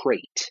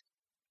trait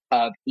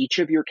of each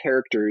of your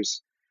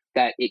characters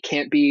that it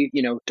can't be,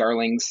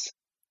 Darling's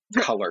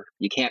color.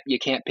 You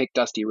can't pick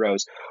Dusty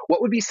Rose.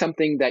 What would be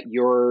something that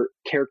your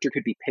character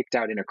could be picked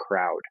out in a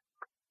crowd?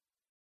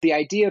 The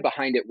idea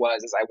behind it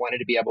was I wanted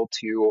to be able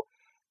to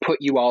put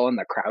you all in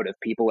the crowd of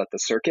people at the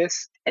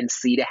circus and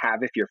see to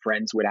have if your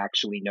friends would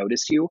actually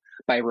notice you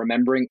by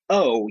remembering,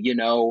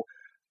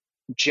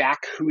 Jack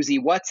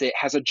Whoosie What's It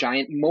has a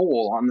giant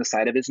mole on the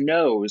side of his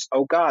nose.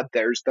 Oh God,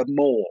 there's the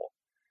mole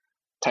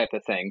type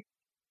of thing.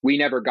 We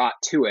never got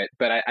to it,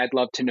 but I'd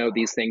love to know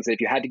these things.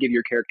 If you had to give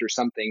your character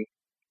something,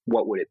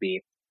 what would it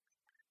be?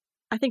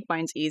 I think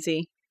mine's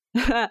easy.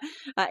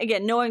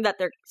 Again, knowing that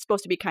they're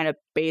supposed to be kind of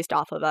based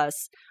off of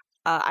us,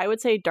 I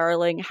would say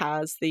Darling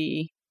has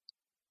the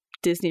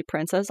Disney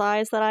princess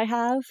eyes that I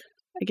have.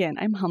 Again,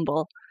 I'm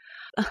humble.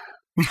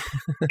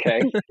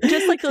 Okay.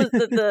 Just like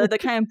the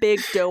kind of big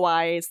doe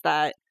eyes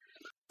that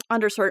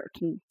under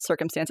certain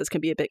circumstances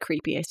can be a bit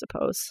creepy, I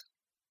suppose,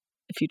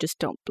 if you just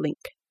don't blink.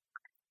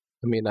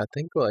 I mean, I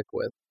think like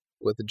with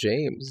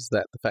James,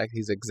 that the fact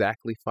he's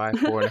exactly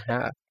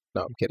 5'4.5".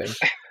 No, I'm kidding.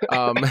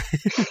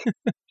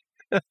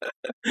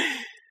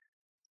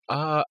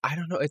 I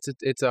don't know.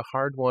 It's a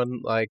hard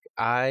one. Like,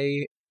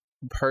 I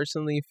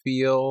personally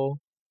feel,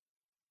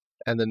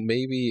 and then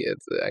maybe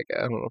it's like,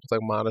 I don't know if it's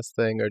like a modest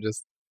thing or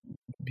just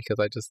because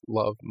I just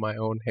love my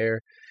own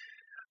hair.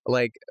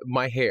 Like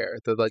my hair,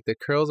 the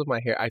curls of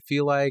my hair, I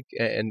feel like,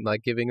 and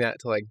like giving that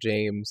to like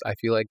James, I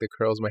feel like the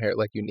curls of my hair are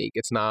like unique.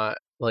 It's not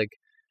like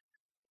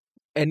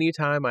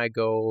anytime I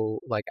go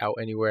like out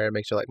anywhere,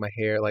 make sure like my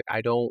hair, like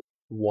I don't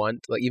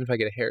want, like even if I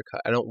get a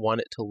haircut, I don't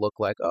want it to look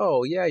like,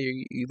 oh yeah,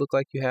 you look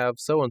like you have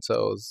so and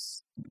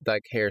so's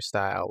like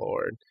hairstyle,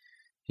 or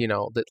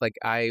that, like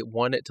I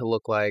want it to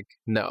look like,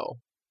 no,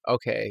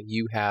 okay,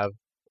 you have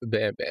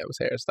Bam Bam's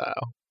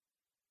hairstyle.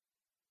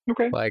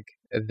 Okay. Like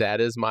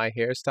that is my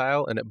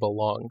hairstyle and it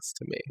belongs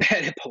to me.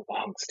 And it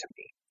belongs to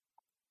me.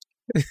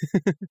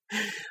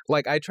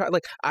 Like I try,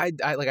 like I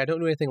like I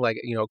don't do anything like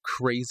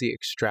crazy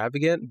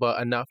extravagant,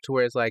 but enough to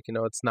where it's like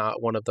it's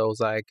not one of those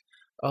like,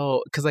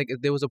 oh, because like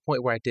there was a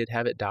point where I did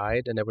have it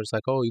dyed and everyone's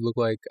like, oh, you look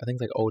like, I think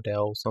like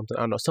Odell something,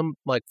 I don't know, some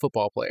like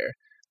football player.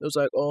 It was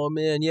like, oh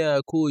man, yeah,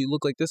 cool, you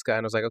look like this guy,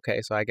 and I was like,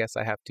 okay, so I guess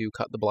I have to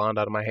cut the blonde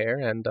out of my hair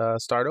and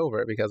start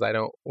over because I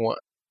don't want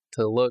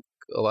to look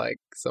like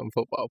some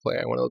football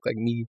player. I want to look like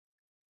me.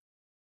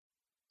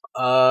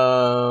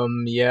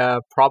 Yeah,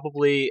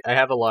 probably. I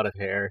have a lot of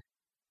hair.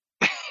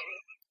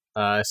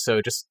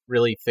 So just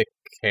really thick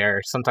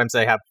hair. Sometimes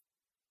I have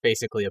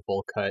basically a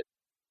bowl cut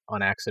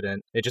on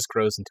accident. It just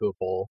grows into a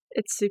bowl.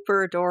 It's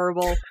super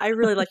adorable. I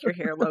really like your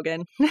hair,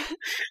 Logan.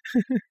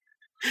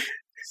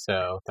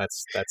 So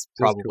that's Just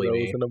probably grows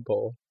me. in a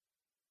bowl.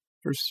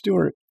 For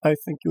Stuart, I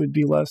think it would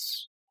be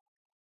less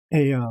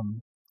a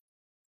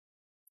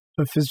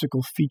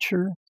physical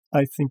feature.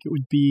 I think it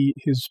would be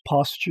his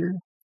posture.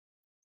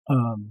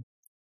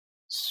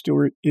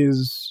 Stuart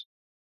is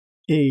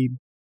a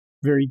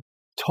very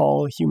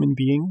tall human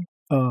being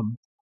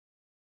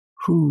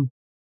who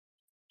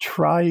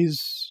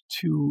tries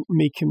to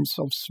make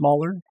himself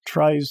smaller,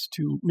 tries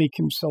to make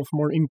himself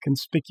more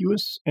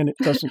inconspicuous, and it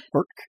doesn't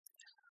work.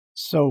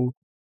 So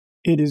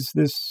it is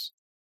this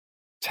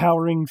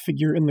towering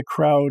figure in the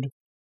crowd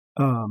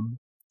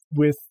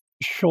with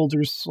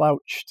shoulders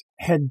slouched,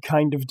 head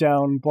kind of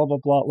down, blah, blah,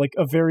 blah, like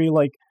a very,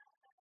 like,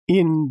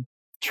 in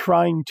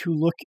trying to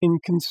look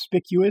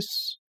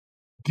inconspicuous,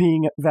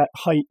 being at that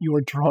height, you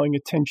are drawing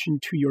attention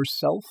to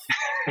yourself.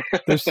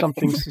 There's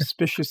something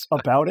suspicious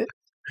about it.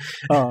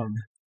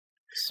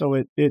 So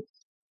it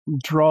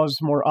draws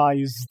more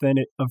eyes than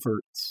it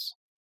averts.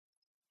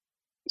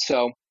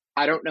 So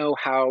I don't know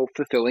how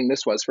fulfilling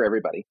this was for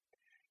everybody.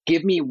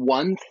 Give me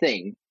one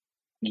thing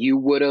you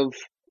would have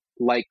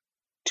liked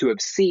to have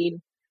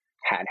seen,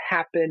 had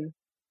happen,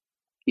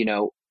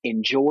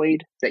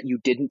 enjoyed that you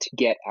didn't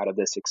get out of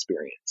this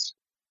experience.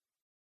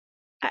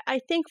 I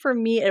think for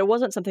me, it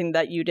wasn't something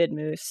that you did,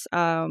 Moose.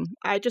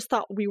 I just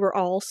thought we were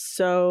all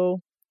so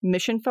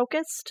mission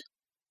focused.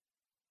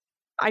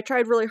 I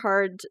tried really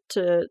hard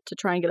to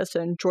try and get us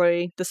to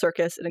enjoy the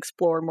circus and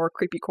explore more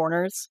creepy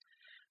corners,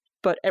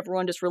 but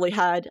everyone just really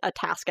had a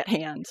task at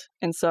hand.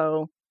 And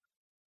so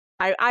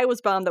I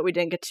was bummed that we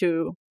didn't get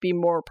to be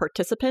more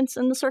participants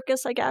in the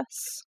circus, I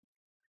guess.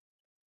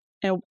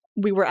 And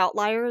we were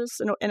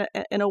outliers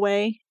in a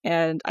way,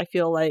 and I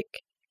feel like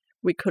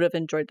we could have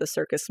enjoyed the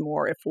circus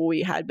more if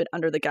we had been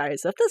under the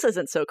guise of, this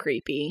isn't so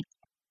creepy.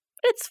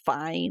 It's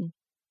fine.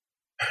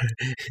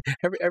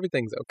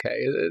 Everything's okay.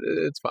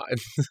 It's fine.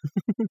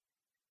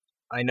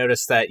 I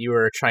noticed that you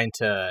were trying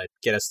to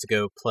get us to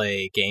go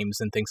play games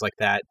and things like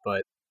that,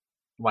 but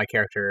my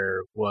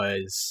character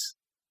was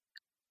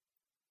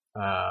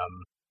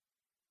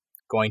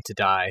going to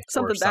die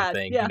Something or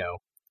something, bad, yeah.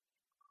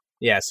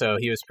 Yeah, so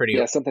he was pretty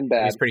Something he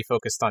bad. was pretty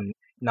focused on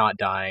not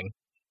dying.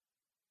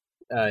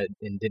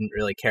 And didn't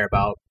really care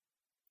about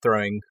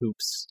throwing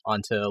hoops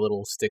onto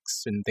little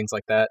sticks and things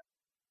like that.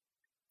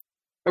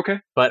 Okay.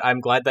 But I'm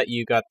glad that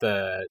you got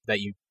that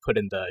you put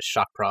in the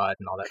shock prod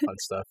and all that fun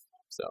stuff.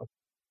 So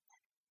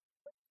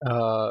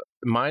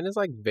mine is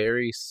like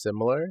very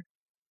similar.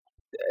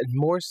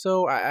 More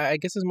so, I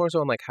guess it's more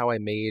so on like how I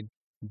made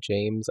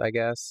James, I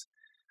guess.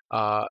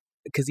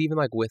 Because even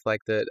like with like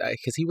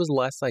because he was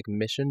less like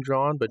mission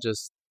drawn, but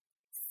just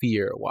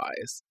fear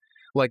wise.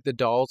 Like the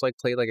dolls like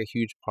played like a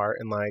huge part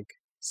in like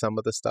some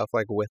of the stuff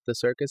like with the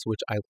circus,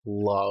 which I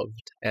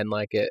loved, and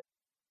like it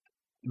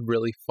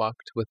really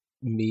fucked with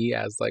me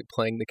as like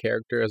playing the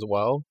character as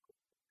well.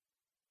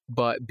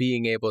 But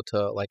being able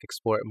to like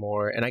explore it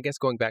more, and I guess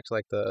going back to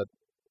like the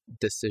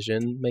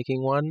decision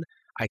making one,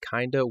 I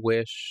kind of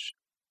wish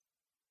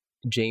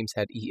James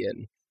had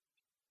eaten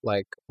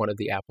like one of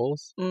the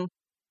apples. Mm.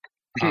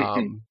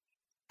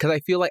 Because I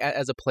feel like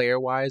as a player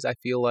wise, I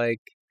feel like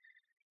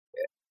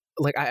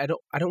I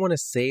don't want to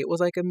say it was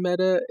like a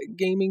meta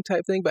gaming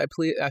type thing, but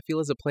I feel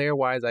as a player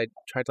wise, I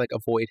tried to like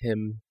avoid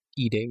him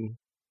eating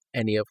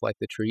any of like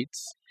the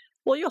treats.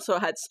 Well, you also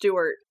had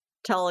Stuart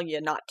telling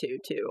you not to,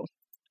 too.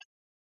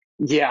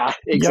 Yeah,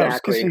 exactly. Yeah, I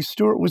was gonna say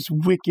Stuart was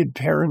wicked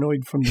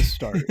paranoid from the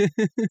start.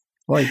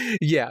 Like,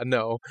 yeah,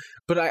 no,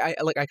 but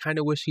I kind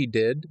of wish he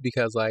did,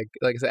 because like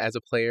I said, as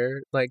a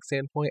player like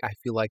standpoint, I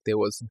feel like there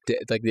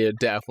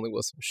definitely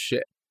was some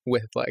shit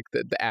with like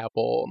the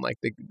apple and like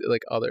the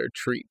like other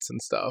treats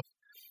and stuff,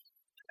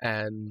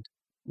 and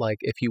like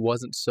if he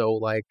wasn't so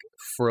like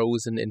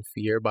frozen in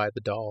fear by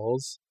the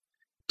dolls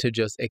to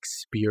just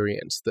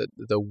experience the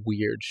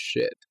weird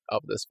shit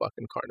of this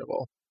fucking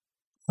carnival.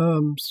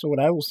 So what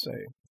I will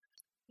say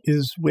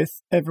is,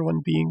 with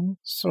everyone being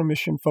so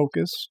mission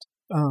focused,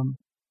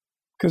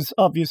 because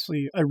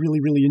obviously I really,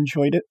 really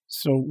enjoyed it.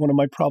 So one of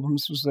my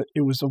problems was that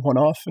it was a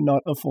one-off and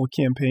not a full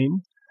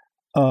campaign.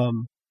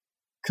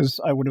 Because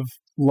I would have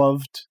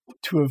loved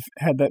to have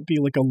had that be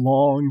like a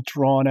long,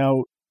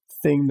 drawn-out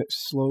thing that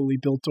slowly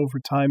built over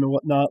time and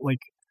whatnot.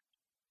 Like,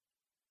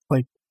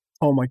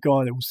 oh my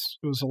god, it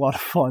was a lot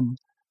of fun.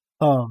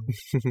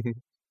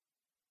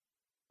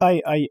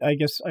 I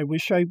guess I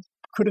wish I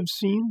could have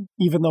seen,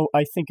 even though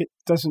I think it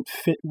doesn't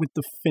fit with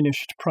the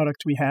finished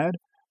product we had,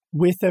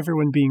 with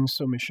everyone being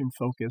so mission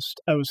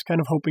focused. I was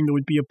kind of hoping there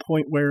would be a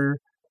point where,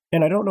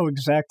 and I don't know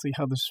exactly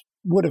how this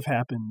would have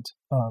happened,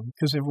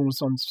 because everyone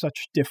was on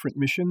such different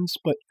missions,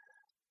 but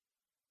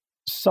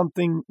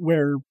something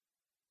where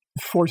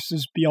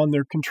forces beyond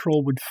their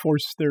control would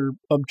force their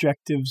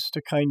objectives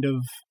to kind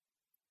of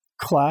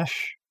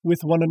clash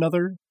with one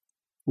another.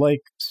 Like,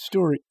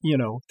 Stuart,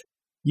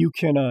 you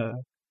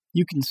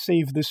can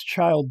save this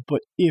child,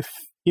 but if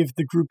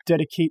the group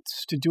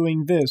dedicates to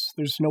doing this,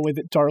 there's no way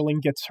that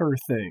Darling gets her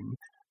thing.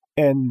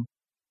 And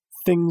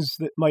things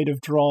that might have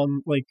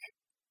drawn, like,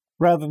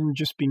 rather than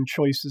just being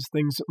choices,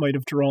 things that might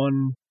have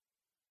drawn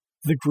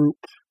the group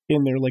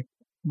in their, like,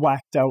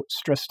 whacked out,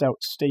 stressed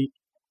out state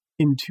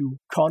into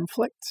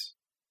conflict.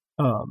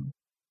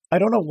 I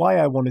don't know why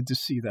I wanted to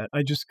see that.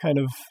 I just kind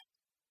of,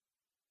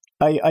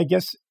 I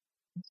guess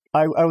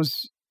I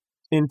was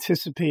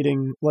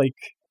anticipating, like,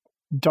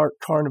 Dark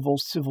Carnival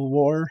Civil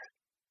War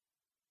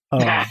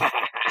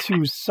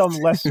to some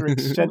lesser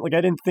extent. Like,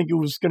 I didn't think it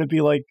was going to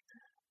be like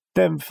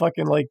them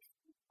fucking like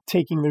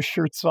taking their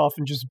shirts off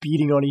and just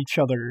beating on each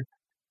other,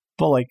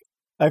 but like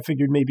I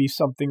figured maybe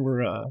something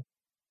where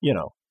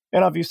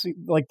and obviously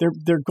like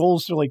their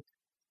goals are like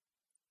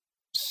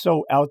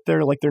so out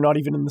there, like they're not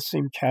even in the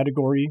same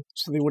category,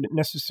 so they wouldn't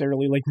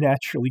necessarily like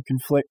naturally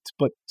conflict,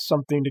 but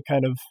something to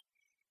kind of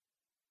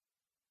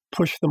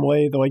push them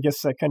away. Though I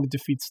guess that kind of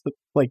defeats the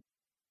like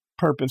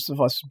purpose of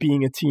us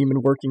being a team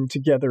and working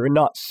together and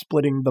not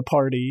splitting the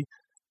party.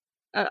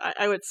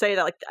 I would say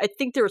that, like, I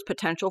think there was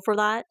potential for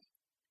that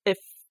if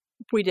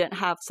we didn't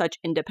have such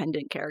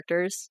independent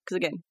characters. Because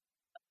again,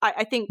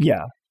 I think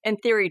in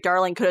theory,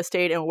 Darling could have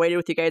stayed and waited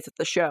with you guys at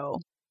the show,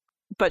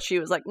 but she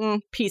was like,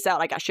 "Peace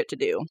out, I got shit to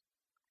do."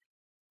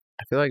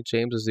 I feel like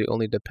James is the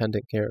only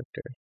dependent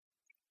character.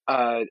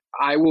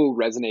 I will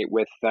resonate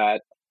with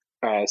that,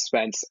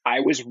 Spence.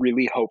 I was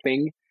really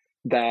hoping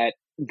that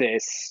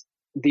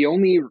the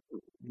only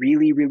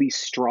really, really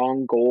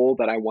strong goal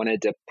that I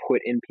wanted to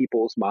put in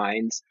people's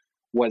minds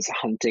was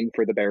hunting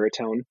for the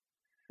baritone.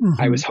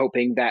 Mm-hmm. I was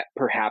hoping that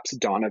perhaps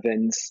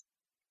Donovan's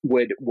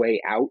would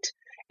weigh out.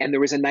 And there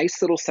was a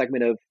nice little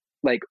segment of,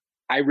 like,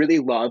 I really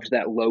loved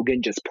that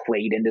Logan just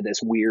played into this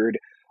weird,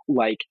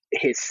 like,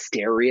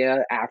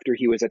 hysteria after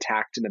he was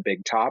attacked in the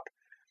Big Top.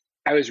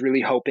 I was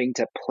really hoping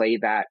to play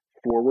that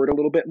forward a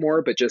little bit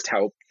more, but just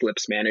how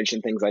flips managed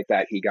and things like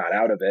that, he got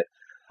out of it.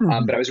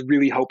 Mm-hmm. But I was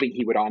really hoping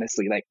he would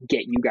honestly, like,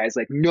 get you guys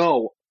like,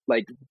 no,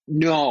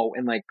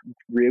 and like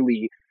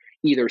really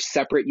either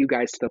separate you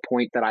guys to the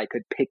point that I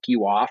could pick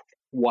you off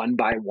one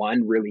by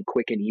one really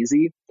quick and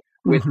easy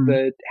with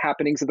the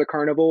happenings of the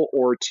carnival,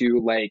 or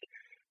to like,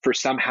 for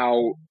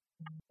somehow,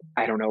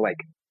 I don't know, like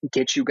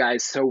get you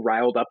guys so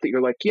riled up that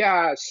you're like,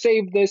 yeah,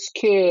 save this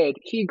kid,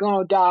 he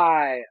gonna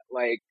die.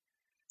 Like,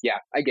 yeah,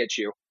 I get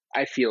you.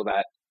 I feel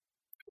that.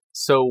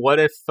 So what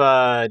if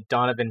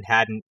Donovan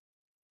hadn't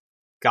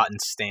gotten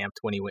stamped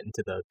when he went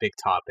into the Big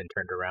Top and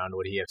turned around?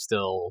 Would he have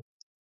still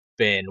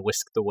been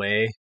whisked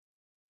away?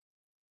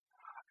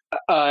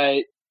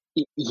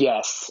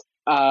 Yes.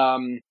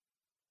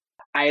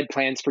 I had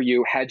plans for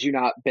you. Had you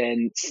not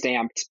been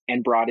stamped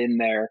and brought in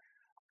there,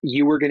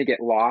 you were going to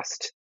get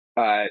lost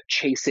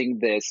chasing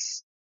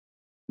this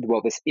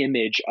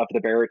image of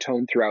the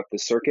baritone throughout the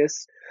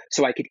circus.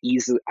 So I could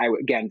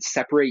again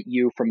separate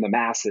you from the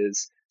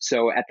masses.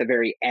 So at the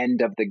very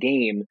end of the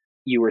game,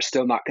 you were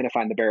still not going to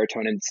find the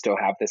baritone and still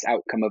have this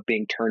outcome of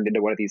being turned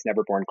into one of these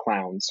Neverborn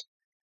clowns.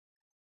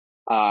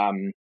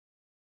 I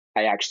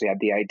actually had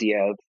the idea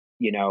of,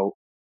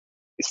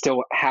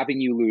 still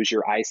having you lose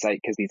your eyesight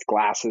because these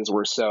glasses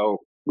were so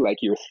like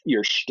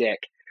your shtick.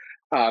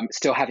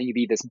 still having you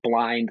be this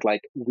blind,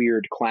 like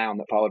weird clown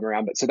that followed him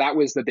around. But so that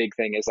was the big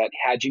thing, is that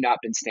had you not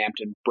been stamped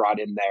and brought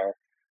in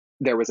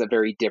there was a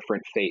very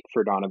different fate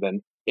for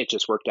Donovan. It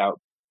just worked out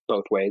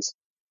both ways.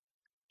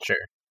 Sure.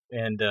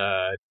 And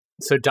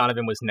so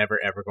Donovan was never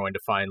ever going to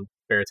find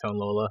Baritone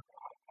Lola.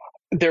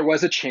 There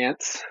was a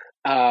chance.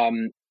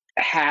 Had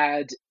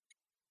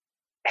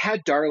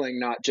Darling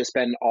not just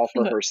been all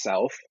for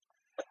herself,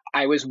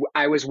 I was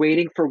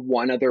waiting for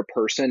one other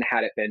person.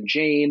 Had it been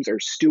James or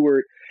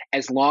Stuart,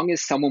 as long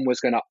as someone was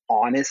going to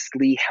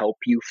honestly help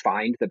you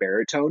find the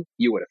baritone,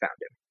 you would have found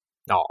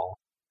him. Oh,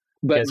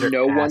 but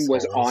no one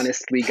was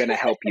honestly going to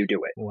help you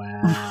do it.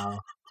 Wow.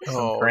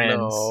 Some friends.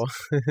 No.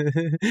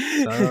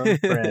 Some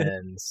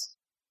friends.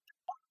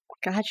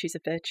 God, she's a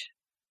bitch.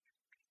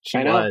 She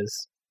I know.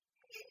 was.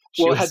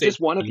 Well, it had just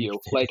one of you.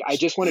 Like, I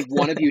just wanted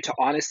one of you to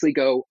honestly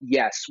go,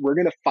 yes, we're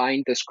going to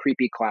find this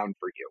creepy clown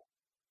for you.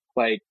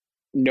 Like,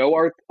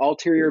 no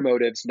ulterior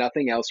motives,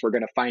 nothing else. We're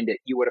going to find it.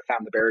 You would have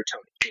found the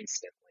baritone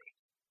instantly.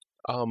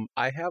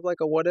 I have like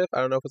a what if. I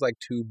don't know if it's like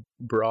too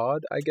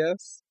broad, I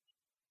guess.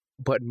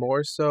 But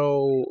more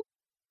so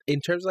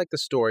in terms of like the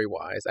story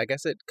wise, I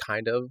guess it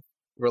kind of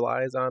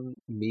relies on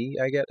me,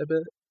 I get a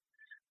bit.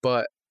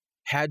 But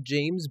had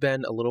James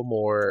been a little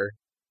more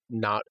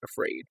not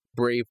afraid,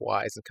 brave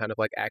wise, and kind of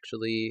like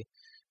actually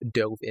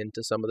dove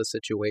into some of the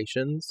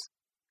situations,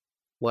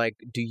 like,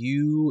 do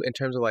you, in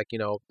terms of like, you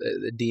know,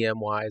 the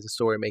DM wise, the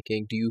story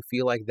making, do you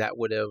feel like that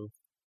would have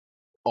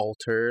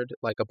altered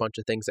like a bunch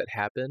of things that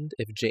happened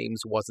if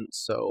James wasn't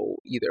so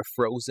either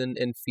frozen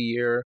in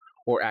fear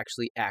or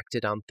actually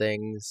acted on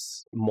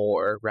things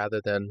more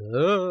rather than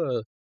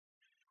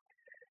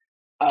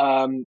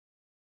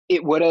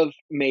It would have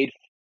made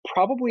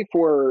probably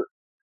for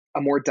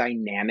a more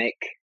dynamic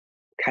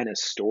kind of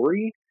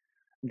story.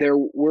 There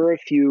were a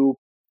few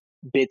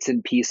bits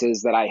and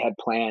pieces that I had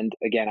planned.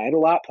 Again, I had a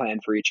lot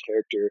planned for each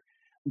character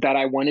that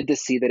I wanted to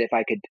see that if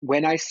I could,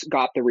 when I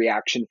got the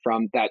reaction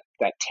from that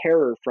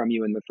terror from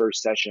you in the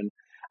first session,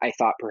 I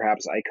thought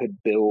perhaps I could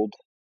build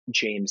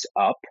James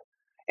up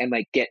and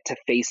like get to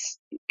face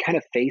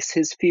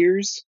his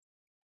fears.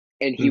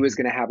 And he was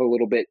going to have a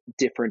little bit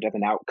different of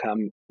an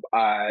outcome.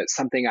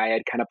 Something I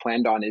had kind of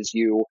planned on is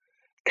you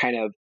kind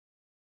of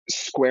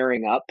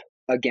squaring up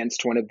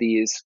against one of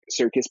these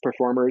circus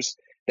performers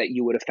that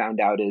you would have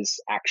found out is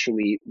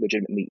actually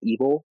legitimately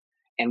evil,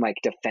 and like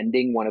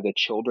defending one of the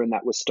children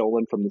that was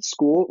stolen from the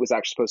school. It was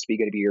actually supposed to be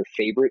going to be your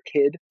favorite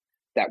kid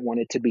that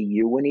wanted to be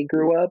you when he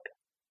grew up.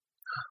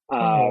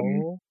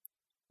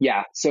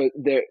 Yeah, so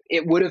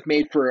it would have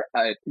made for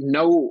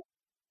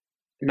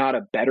not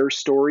a better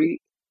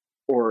story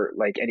or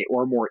like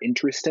or more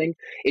interesting.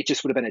 It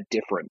just would have been a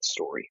different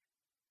story.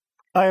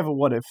 I have a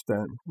what if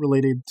then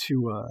related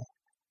to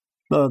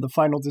the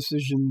final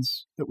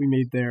decisions that we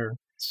made there.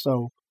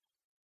 So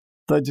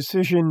the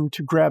decision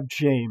to grab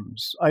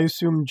James. I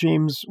assume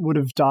James would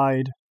have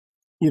died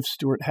if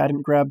Stuart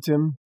hadn't grabbed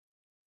him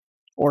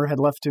or had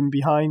left him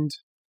behind.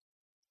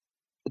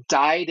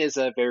 Died is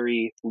a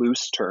very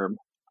loose term.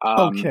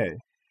 Okay.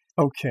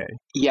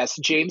 Yes,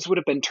 James would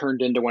have been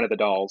turned into one of the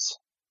dolls.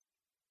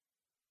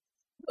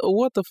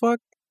 what the fuck?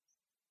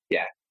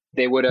 Yeah,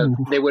 they would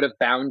have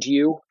bound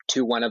you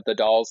to one of the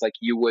dolls. Like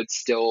you would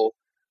still.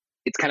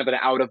 It's kind of an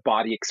out of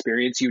body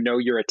experience. You know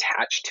you're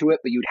attached to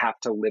it, but you'd have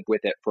to live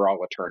with it for all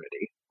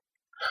eternity.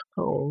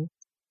 Oh,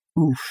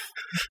 Oof.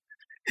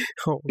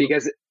 oh,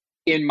 Because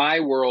in my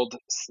world,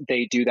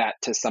 they do that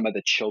to some of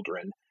the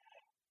children.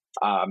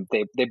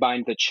 They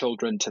bind the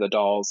children to the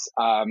dolls.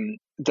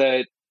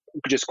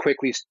 Just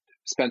quickly,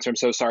 Spencer, I'm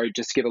so sorry.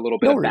 Just to give a little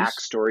bit of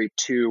backstory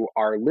to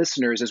our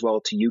listeners as well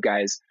to you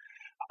guys.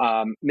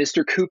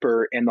 Mr.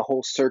 Cooper and the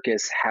whole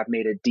circus have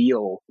made a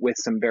deal with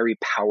some very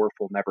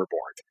powerful Neverborn.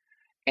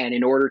 And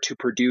in order to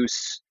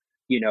produce,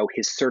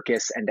 his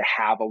circus and to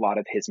have a lot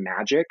of his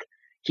magic,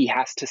 he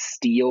has to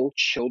steal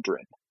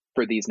children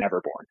for these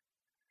Neverborn.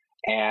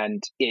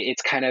 And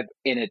it's kind of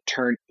in a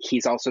turn,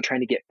 he's also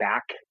trying to get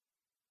back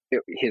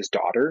his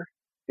daughter,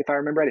 if I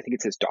remember right. I think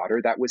it's his daughter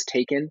that was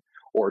taken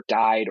or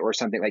died or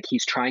something. Like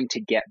he's trying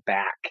to get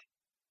back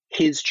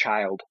his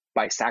child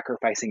by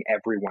sacrificing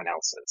everyone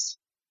else's.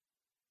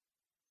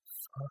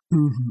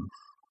 Mm-hmm.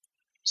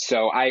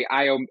 So I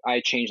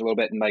changed a little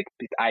bit, and like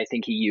I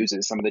think he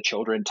uses some of the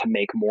children to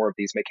make more of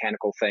these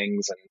mechanical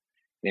things. And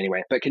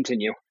anyway, but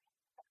continue.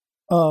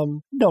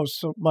 No.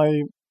 So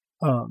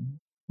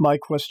my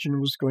question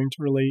was going to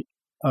relate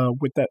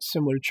with that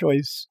similar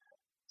choice.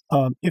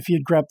 If he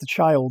had grabbed the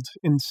child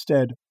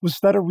instead, was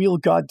that a real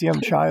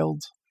goddamn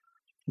child?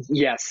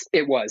 Yes,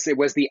 it was. It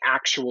was the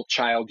actual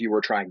child you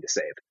were trying to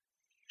save.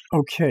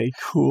 Okay,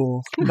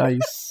 cool,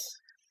 nice,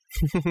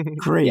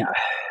 great. Yeah.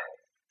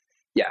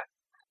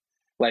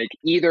 Like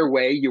either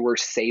way, you were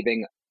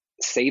saving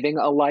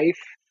a life,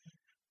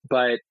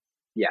 but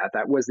yeah,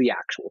 that was the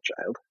actual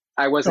child.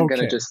 I wasn't going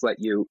to just let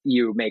you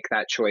make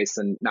that choice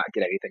and not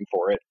get anything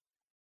for it.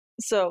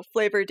 So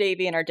Flavor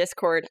Davy in our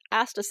Discord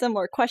asked a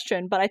similar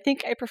question, but I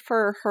think I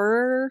prefer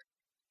her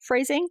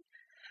phrasing.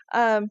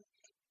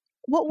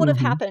 What would have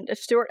Mhm. happened if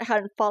Stuart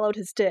hadn't followed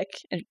his dick,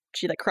 and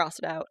she like crossed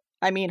it out?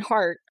 I mean,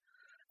 heart,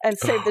 and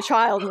saved the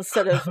child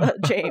instead of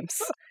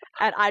James.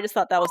 And I just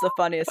thought that was the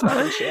funniest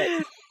fucking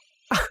shit.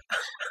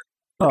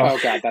 Oh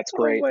God, that's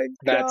great. Oh my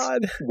That's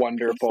God.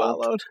 wonderful.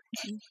 Followed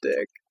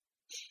dick.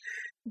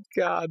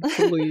 God,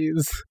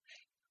 please.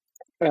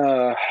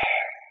 Yeah.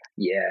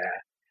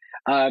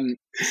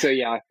 So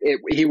yeah,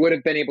 he would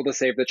have been able to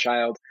save the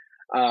child,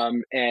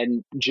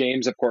 and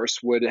James, of course,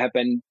 would have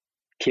been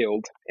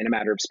killed in a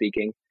matter of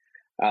speaking.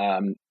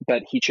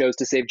 But he chose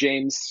to save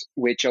James,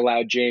 which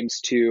allowed James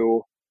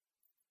to.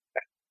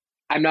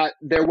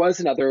 There was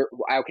another.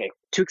 Okay,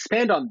 to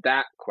expand on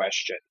that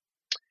question,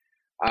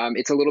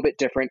 it's a little bit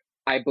different.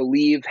 I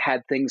believe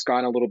had things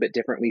gone a little bit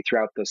differently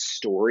throughout the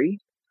story,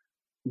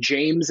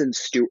 James and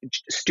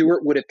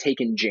Stuart would have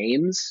taken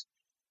James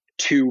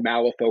to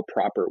Malifaux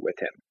proper with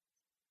him.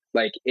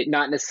 Like, it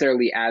not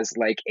necessarily as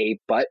like a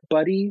butt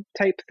buddy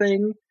type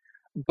thing,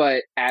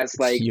 but as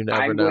like You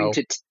never I'm know. going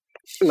to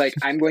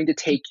I'm going to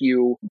take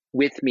you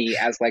with me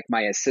as like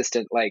my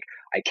assistant. Like,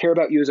 I care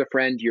about you as a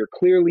friend. You're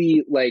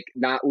clearly like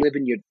not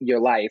living your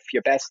life,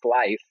 your best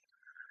life.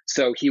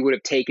 So he would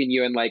have taken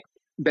you and like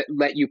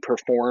let you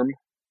perform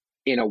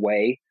in a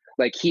way.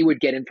 Like, he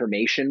would get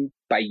information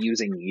by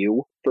using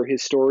you for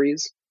his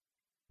stories.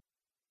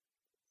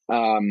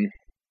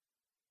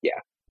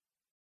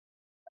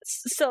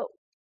 So,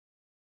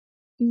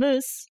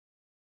 Moose,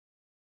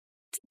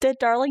 did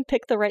Darling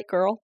pick the right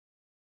girl?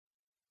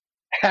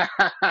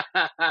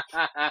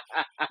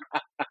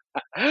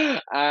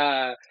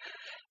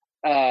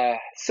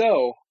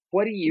 So,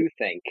 what do you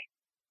think,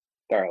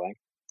 darling?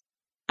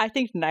 I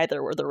think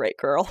neither were the right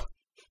girl.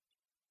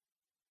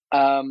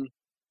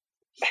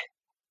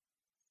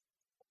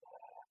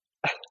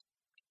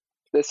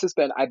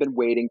 I've been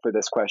waiting for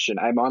this question.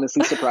 I'm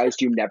honestly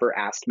surprised you never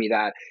asked me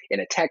that in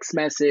a text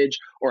message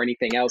or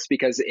anything else,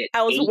 because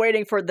I was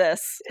waiting for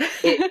this.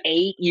 it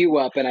ate you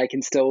up, and I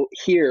can still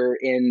hear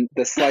in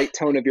the slight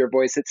tone of your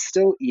voice, it's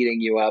still eating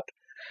you up.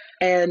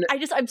 And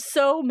I'm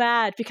so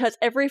mad because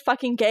every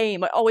fucking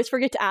game, I always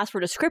forget to ask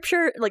for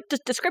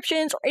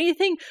descriptions or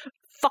anything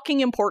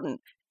fucking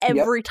important.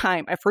 Every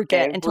time I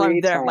forget until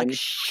I'm there. I'm like,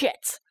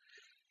 shit.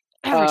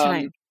 Every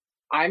time.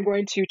 I'm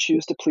going to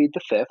choose to plead the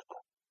fifth.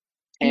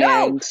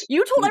 No,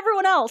 you told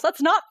everyone else. That's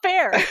not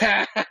fair.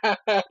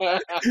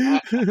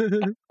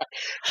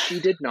 She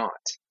did not.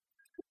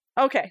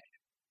 Okay.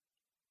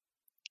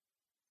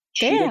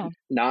 She did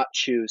not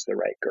choose the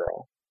right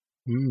girl.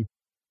 Mm.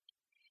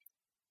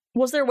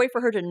 Was there a way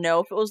for her to know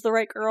if it was the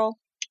right girl?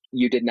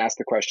 You didn't ask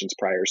the questions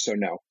prior, so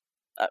no.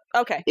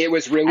 Okay. It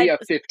was really a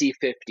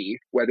 50-50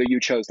 whether you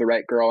chose the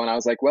right girl, and I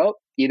was like, well,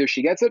 either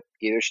she gets it,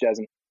 either she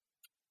doesn't.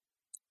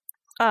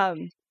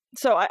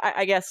 So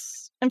I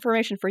guess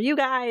information for you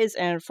guys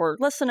and for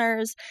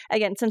listeners.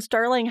 Again, since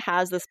Darling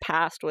has this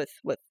past with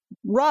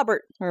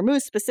Robert, or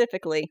Moose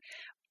specifically,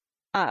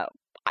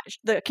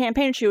 the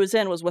campaign she was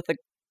in was with a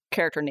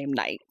character named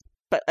Knight,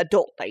 but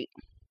adult Knight.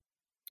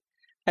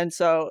 And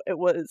so it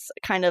was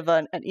kind of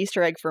an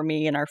Easter egg for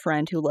me and our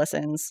friend who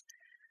listens.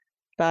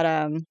 But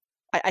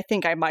I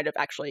think I might have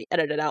actually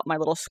edited out my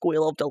little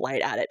squeal of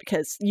delight at it,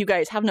 because you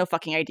guys have no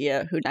fucking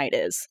idea who Knight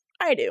is.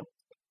 I do.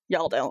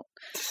 Y'all don't.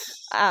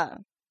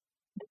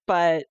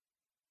 But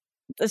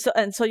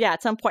so yeah,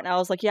 at some point I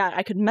was like, yeah,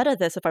 I could meta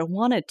this if I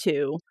wanted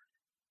to,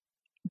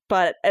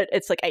 but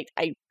it's like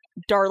I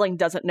Darling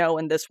doesn't know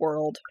in this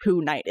world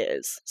who Knight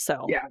is.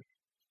 So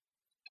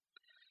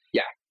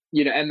yeah,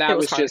 and that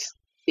was just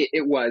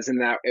it was,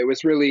 and that it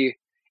was really,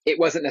 it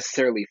wasn't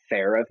necessarily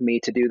fair of me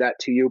to do that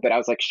to you, but I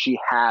was like, she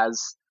has.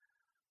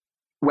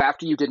 Well,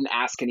 after you didn't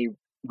ask any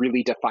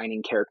really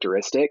defining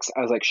characteristics,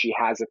 I was like, she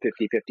has a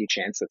 50-50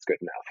 chance that's good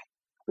enough.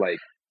 Like,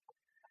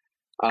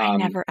 I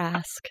never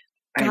ask.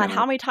 God,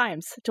 how many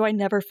times do I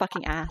never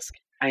fucking ask?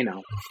 I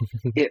know.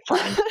 It's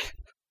fine.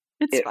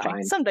 It's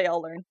fine. Someday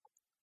I'll learn.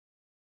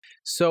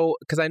 So,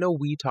 because I know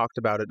we talked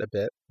about it a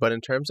bit, but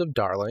in terms of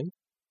Darling,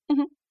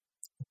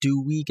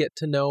 do we get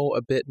to know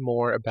a bit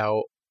more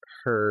about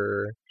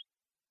her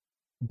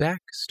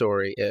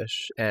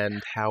backstory-ish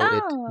and how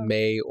it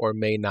may or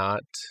may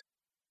not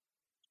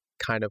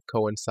kind of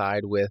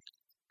coincide with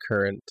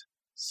current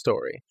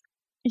story?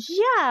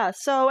 Yeah,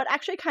 so it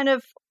actually kind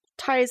of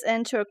ties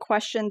into a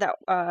question that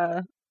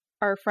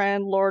our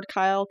friend Lord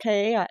Kyle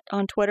K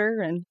on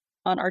Twitter and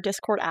on our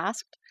Discord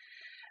asked.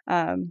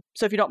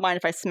 So if you don't mind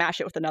if I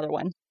smash it with another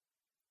one.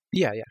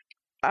 Yeah.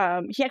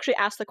 He actually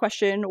asked the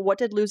question, what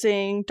did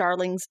losing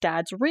Darling's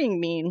dad's ring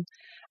mean,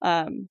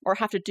 or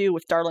have to do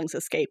with Darling's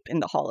escape in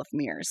the Hall of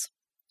Mirrors?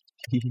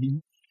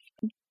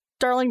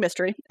 Darling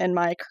Mystery, in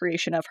my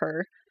creation of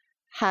her,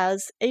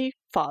 has a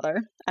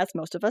father, as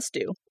most of us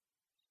do.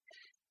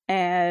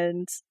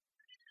 And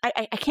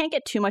I can't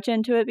get too much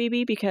into it,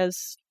 BB,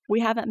 because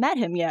we haven't met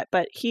him yet,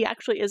 but he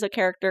actually is a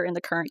character in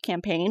the current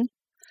campaign.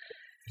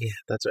 Yeah,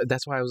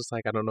 that's why I was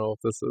like, I don't know if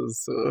this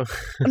is...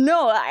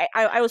 No,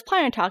 I was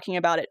planning on talking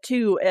about it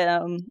too.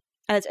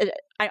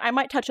 I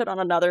might touch it on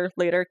another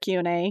later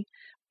Q&A,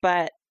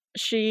 but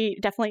she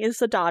definitely is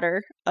the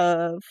daughter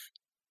of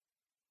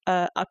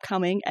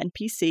upcoming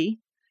NPC,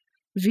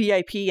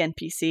 VIP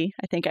NPC.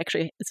 I think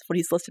actually is what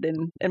he's listed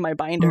in my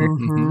binder.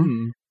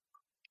 Mhm.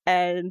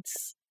 And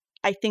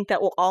I think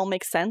that will all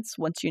make sense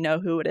once you know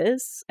who it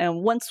is,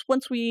 and once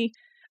we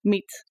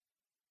meet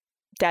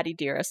Daddy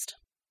Dearest,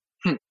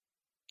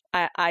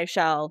 I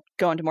shall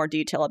go into more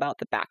detail about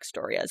the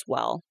backstory as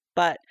well.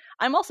 But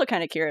I'm also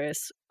kind of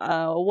curious,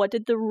 what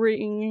did the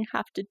ring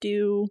have to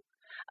do?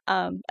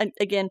 And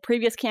again,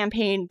 previous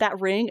campaign, that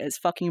ring is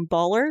fucking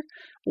baller,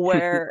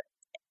 where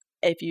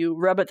if you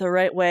rub it the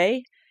right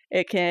way,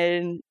 it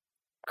can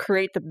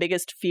create the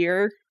biggest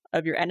fear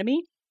of your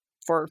enemy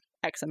for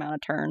X amount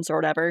of turns or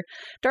whatever.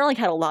 Darling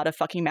had a lot of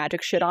fucking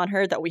magic shit on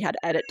her that we had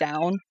to edit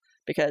down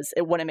because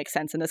it wouldn't make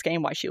sense in this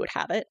game why she would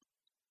have it.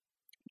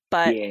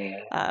 But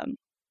Yeah.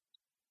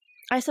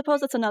 I suppose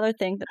that's another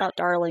thing about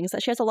Darling is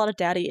that she has a lot of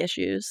daddy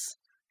issues.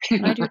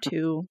 And I do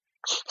too.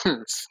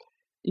 That's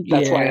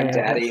why I'm Yeah.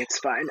 daddy. It's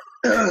fine.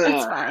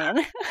 That's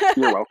fine.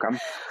 You're welcome.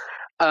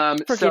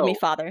 Forgive me,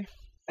 Father.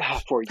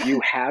 For you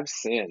have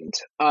sinned.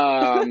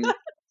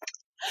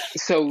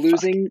 So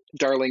losing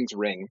Darling's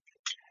ring,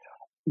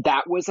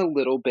 that was a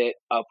little bit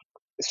of.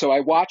 So I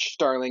watched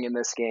Darling in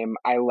this game.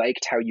 I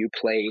liked how you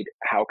played,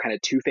 how kind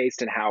of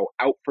two-faced and how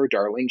out for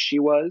Darling she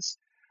was.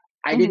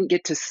 I didn't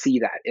get to see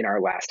that in our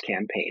last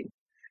campaign.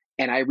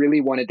 And I really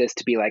wanted this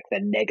to be like the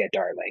Nega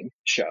Darling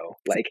show.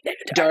 Like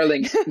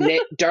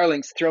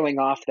Darling's throwing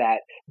off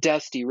that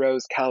dusty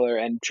rose color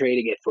and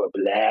trading it for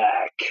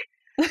black.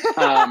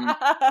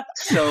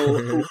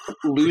 So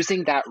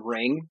losing that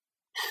ring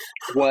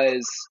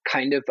was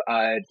kind of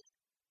a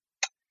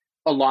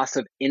loss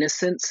of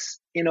innocence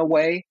in a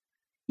way.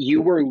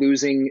 You were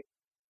losing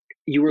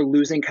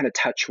kind of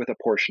touch with a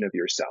portion of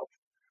yourself.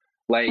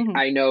 Like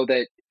I know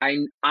that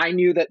I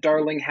knew that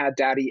Darling had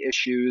daddy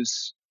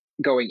issues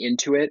going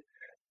into it.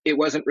 It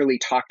wasn't really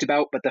talked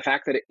about, but the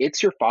fact that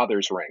it's your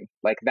father's ring,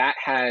 like that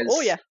has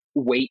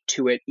weight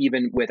to it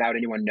even without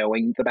anyone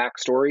knowing the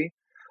backstory.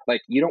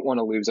 Like you don't want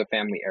to lose a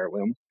family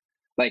heirloom.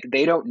 Like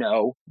they don't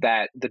know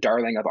that the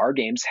Darling of our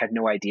games had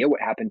no idea what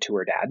happened to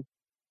her dad.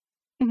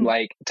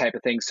 Like type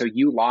of thing. So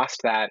you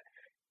lost that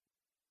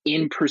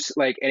and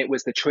it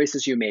was the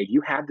choices you made.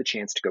 You had the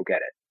chance to go get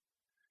it.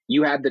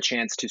 You had the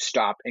chance to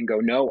stop and go,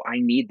 no, I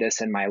need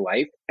this in my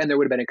life. And there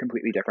would have been a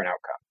completely different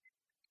outcome.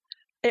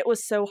 It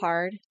was so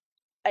hard.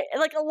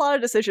 Like a lot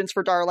of decisions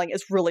for Darling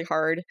is really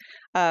hard.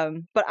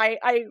 But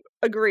I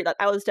agree that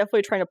I was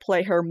definitely trying to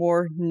play her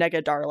more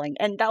Nega Darling.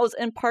 And that was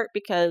in part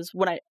because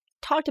when I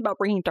talked about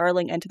bringing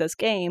Darling into this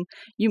game,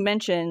 you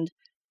mentioned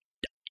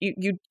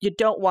you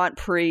don't want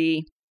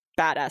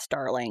pre-badass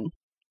Darling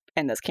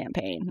in this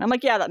campaign. I'm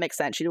like, yeah, that makes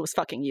sense. She was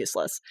fucking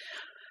useless.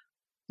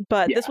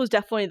 But this was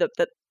definitely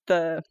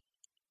the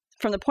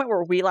from the point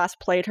where we last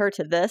played her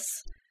to this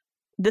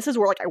is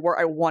where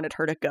I wanted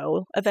her to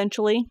go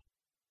eventually.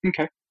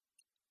 Okay.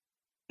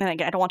 And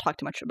again, I don't want to talk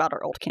too much about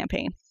our old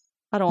campaign.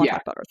 I don't want to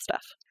talk about our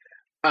stuff.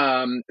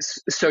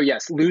 So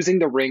yes, losing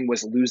the ring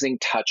was losing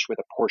touch with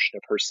a portion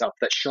of herself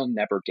that she'll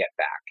never get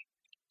back.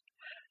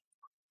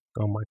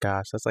 Oh my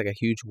gosh, that's like a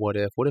huge what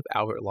if. What if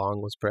Albert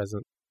Long was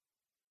present?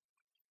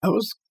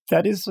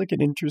 That is like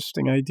an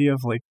interesting idea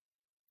of like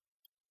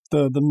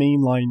the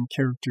mainline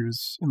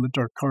characters in the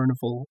Dark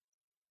Carnival.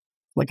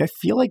 Like I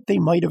feel like they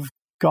might have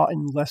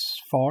gotten less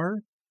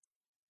far.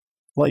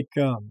 Like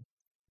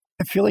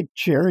I feel like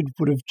Jared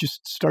would have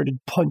just started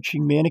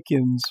punching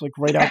mannequins like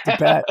right out the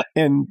bat,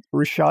 and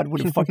Rashad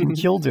would have fucking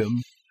killed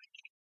him.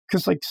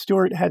 Because like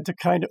Stuart had to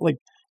kind of like,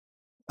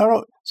 I don't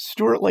know,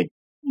 Stuart like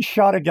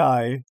shot a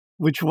guy,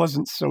 which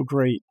wasn't so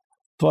great,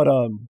 but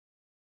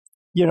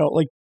you know,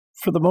 like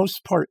for the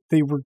most part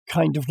they were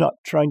kind of not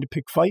trying to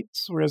pick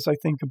fights, whereas I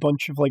think a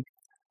bunch of like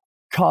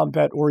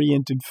combat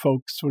oriented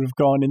folks would have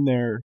gone in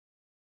there,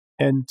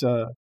 and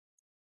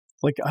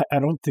like I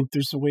don't think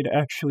there's a way to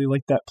actually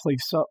light that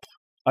place up.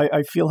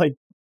 I feel like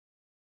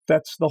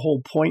that's the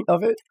whole point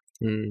of it.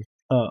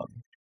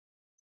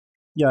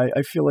 Yeah,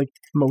 I feel like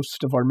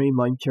most of our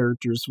mainline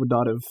characters would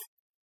not have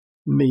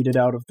made it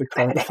out of the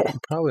carnival.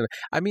 Probably not.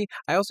 I mean,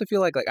 I also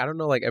feel like I don't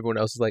know like everyone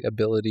else's like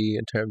ability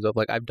in terms of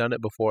like I've done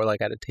it before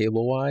like at a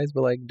table wise,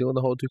 but like doing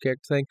the whole 2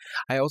 character thing,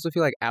 I also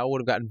feel like Al would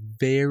have gotten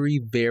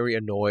very, very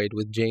annoyed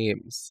with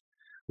James.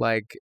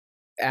 Like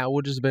Al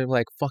would just been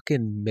like,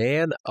 fucking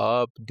man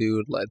up,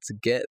 dude. Let's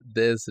get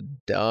this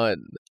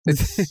done.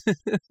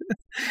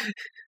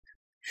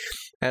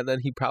 And then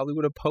he probably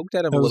would have poked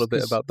at him a little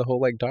bit about the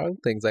whole like Darling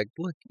things. Like,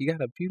 look, you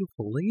got a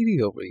beautiful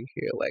lady over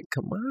here. Like,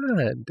 come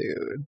on,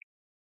 dude.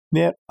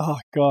 Man, oh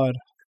God.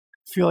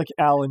 I feel like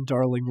Al and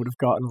Darling would have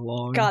gotten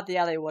along. God,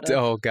 yeah, they would have.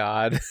 Oh,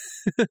 God.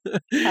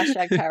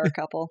 Hashtag power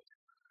couple.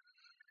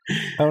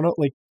 I don't know,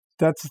 like,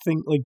 that's the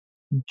thing, like,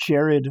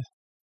 Jared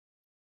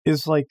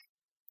is, like,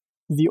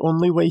 the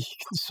only way he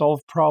can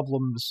solve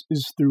problems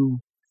is through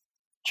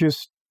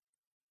just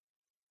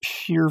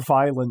sheer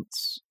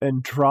violence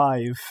and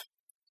drive,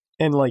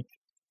 and, like,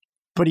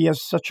 but he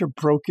has such a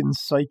broken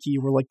psyche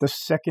where, like, the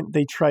second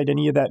they tried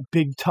any of that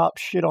big top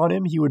shit on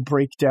him, he would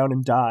break down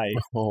and die.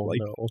 Oh, like,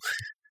 no.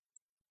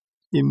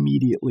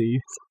 Immediately.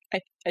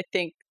 I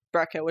think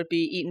Brecca would be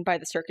eaten by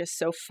the circus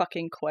so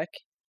fucking quick.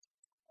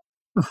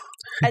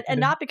 And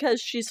not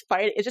because she's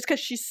fighting, it's just because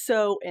she's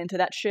so into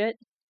that shit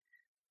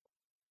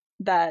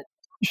that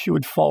she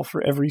would fall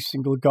for every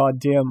single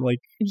goddamn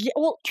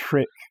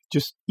trick.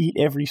 Just eat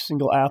every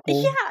single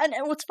apple. Yeah, and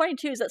what's funny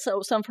too is that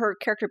some of her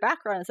character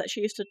background is that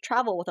she used to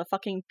travel with a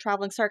fucking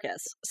traveling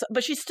circus. So,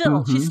 but she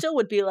still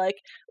would be like,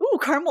 "Ooh,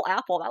 caramel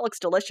apple, that looks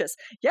delicious.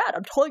 Yeah,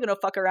 I'm totally gonna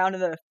fuck around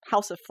in the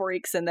House of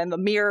Freaks and then the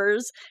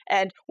mirrors.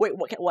 And wait,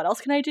 what else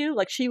can I do?"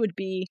 Like she would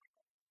be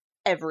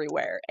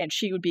everywhere, and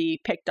she would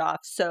be picked off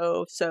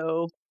so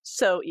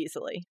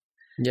easily.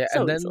 Yeah,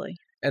 so easily.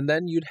 And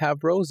then you'd have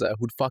Rosa,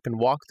 who'd fucking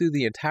walk through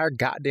the entire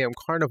goddamn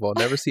carnival,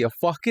 never see a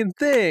fucking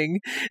thing.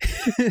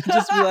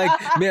 Just be like,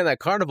 man, that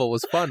carnival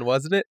was fun,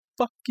 wasn't it?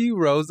 Fuck you,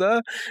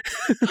 Rosa.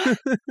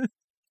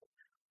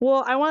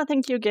 Well, I want to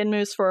thank you again,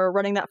 Moose, for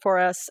running that for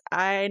us.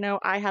 I know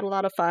I had a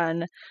lot of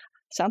fun.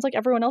 Sounds like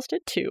everyone else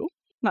did too.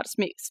 Not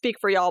to speak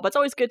for y'all, but it's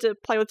always good to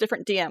play with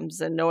different DMs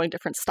and knowing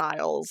different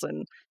styles.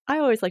 And I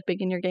always like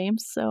being in your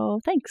games, so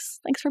thanks.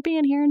 Thanks for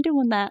being here and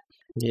doing that.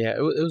 Yeah,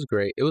 it was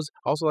great. It was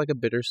also like a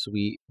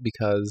bittersweet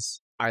because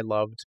I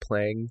loved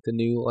playing a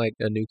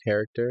new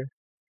character,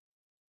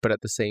 but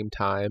at the same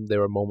time, there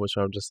were moments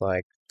where I'm just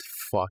like,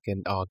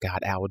 fucking, oh god,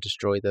 Al will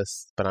destroy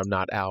this, but I'm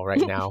not Al right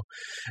now.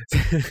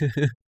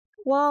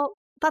 Well,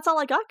 that's all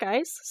I got,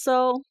 guys.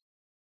 So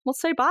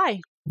let's say bye.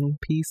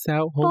 Peace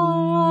out, Bye.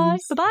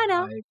 homies. Bye-bye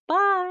now.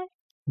 Bye.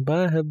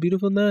 Bye. Have a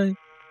beautiful night.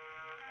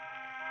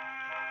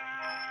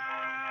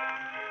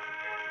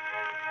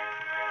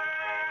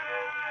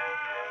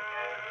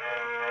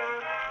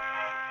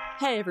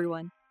 Hey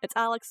everyone, it's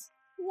Alex.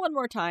 One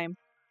more time.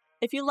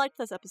 If you liked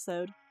this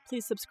episode,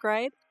 please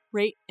subscribe,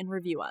 rate, and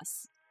review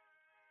us.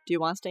 Do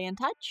you want to stay in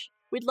touch?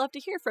 We'd love to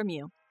hear from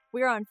you.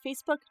 We are on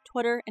Facebook,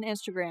 Twitter, and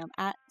Instagram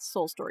at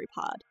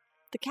SoulStoryPod.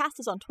 The cast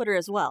is on Twitter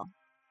as well.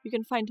 You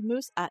can find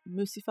Moose at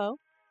Moosifo,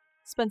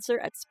 Spencer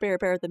at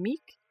Sparebear the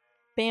Meek,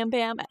 Bam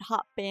Bam at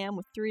Hot Bam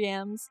with 3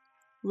 M's,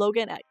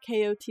 Logan at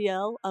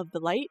KOTL of the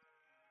Light,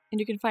 and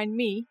you can find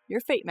me,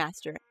 your Fate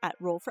Master, at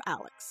Roll for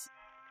Alex.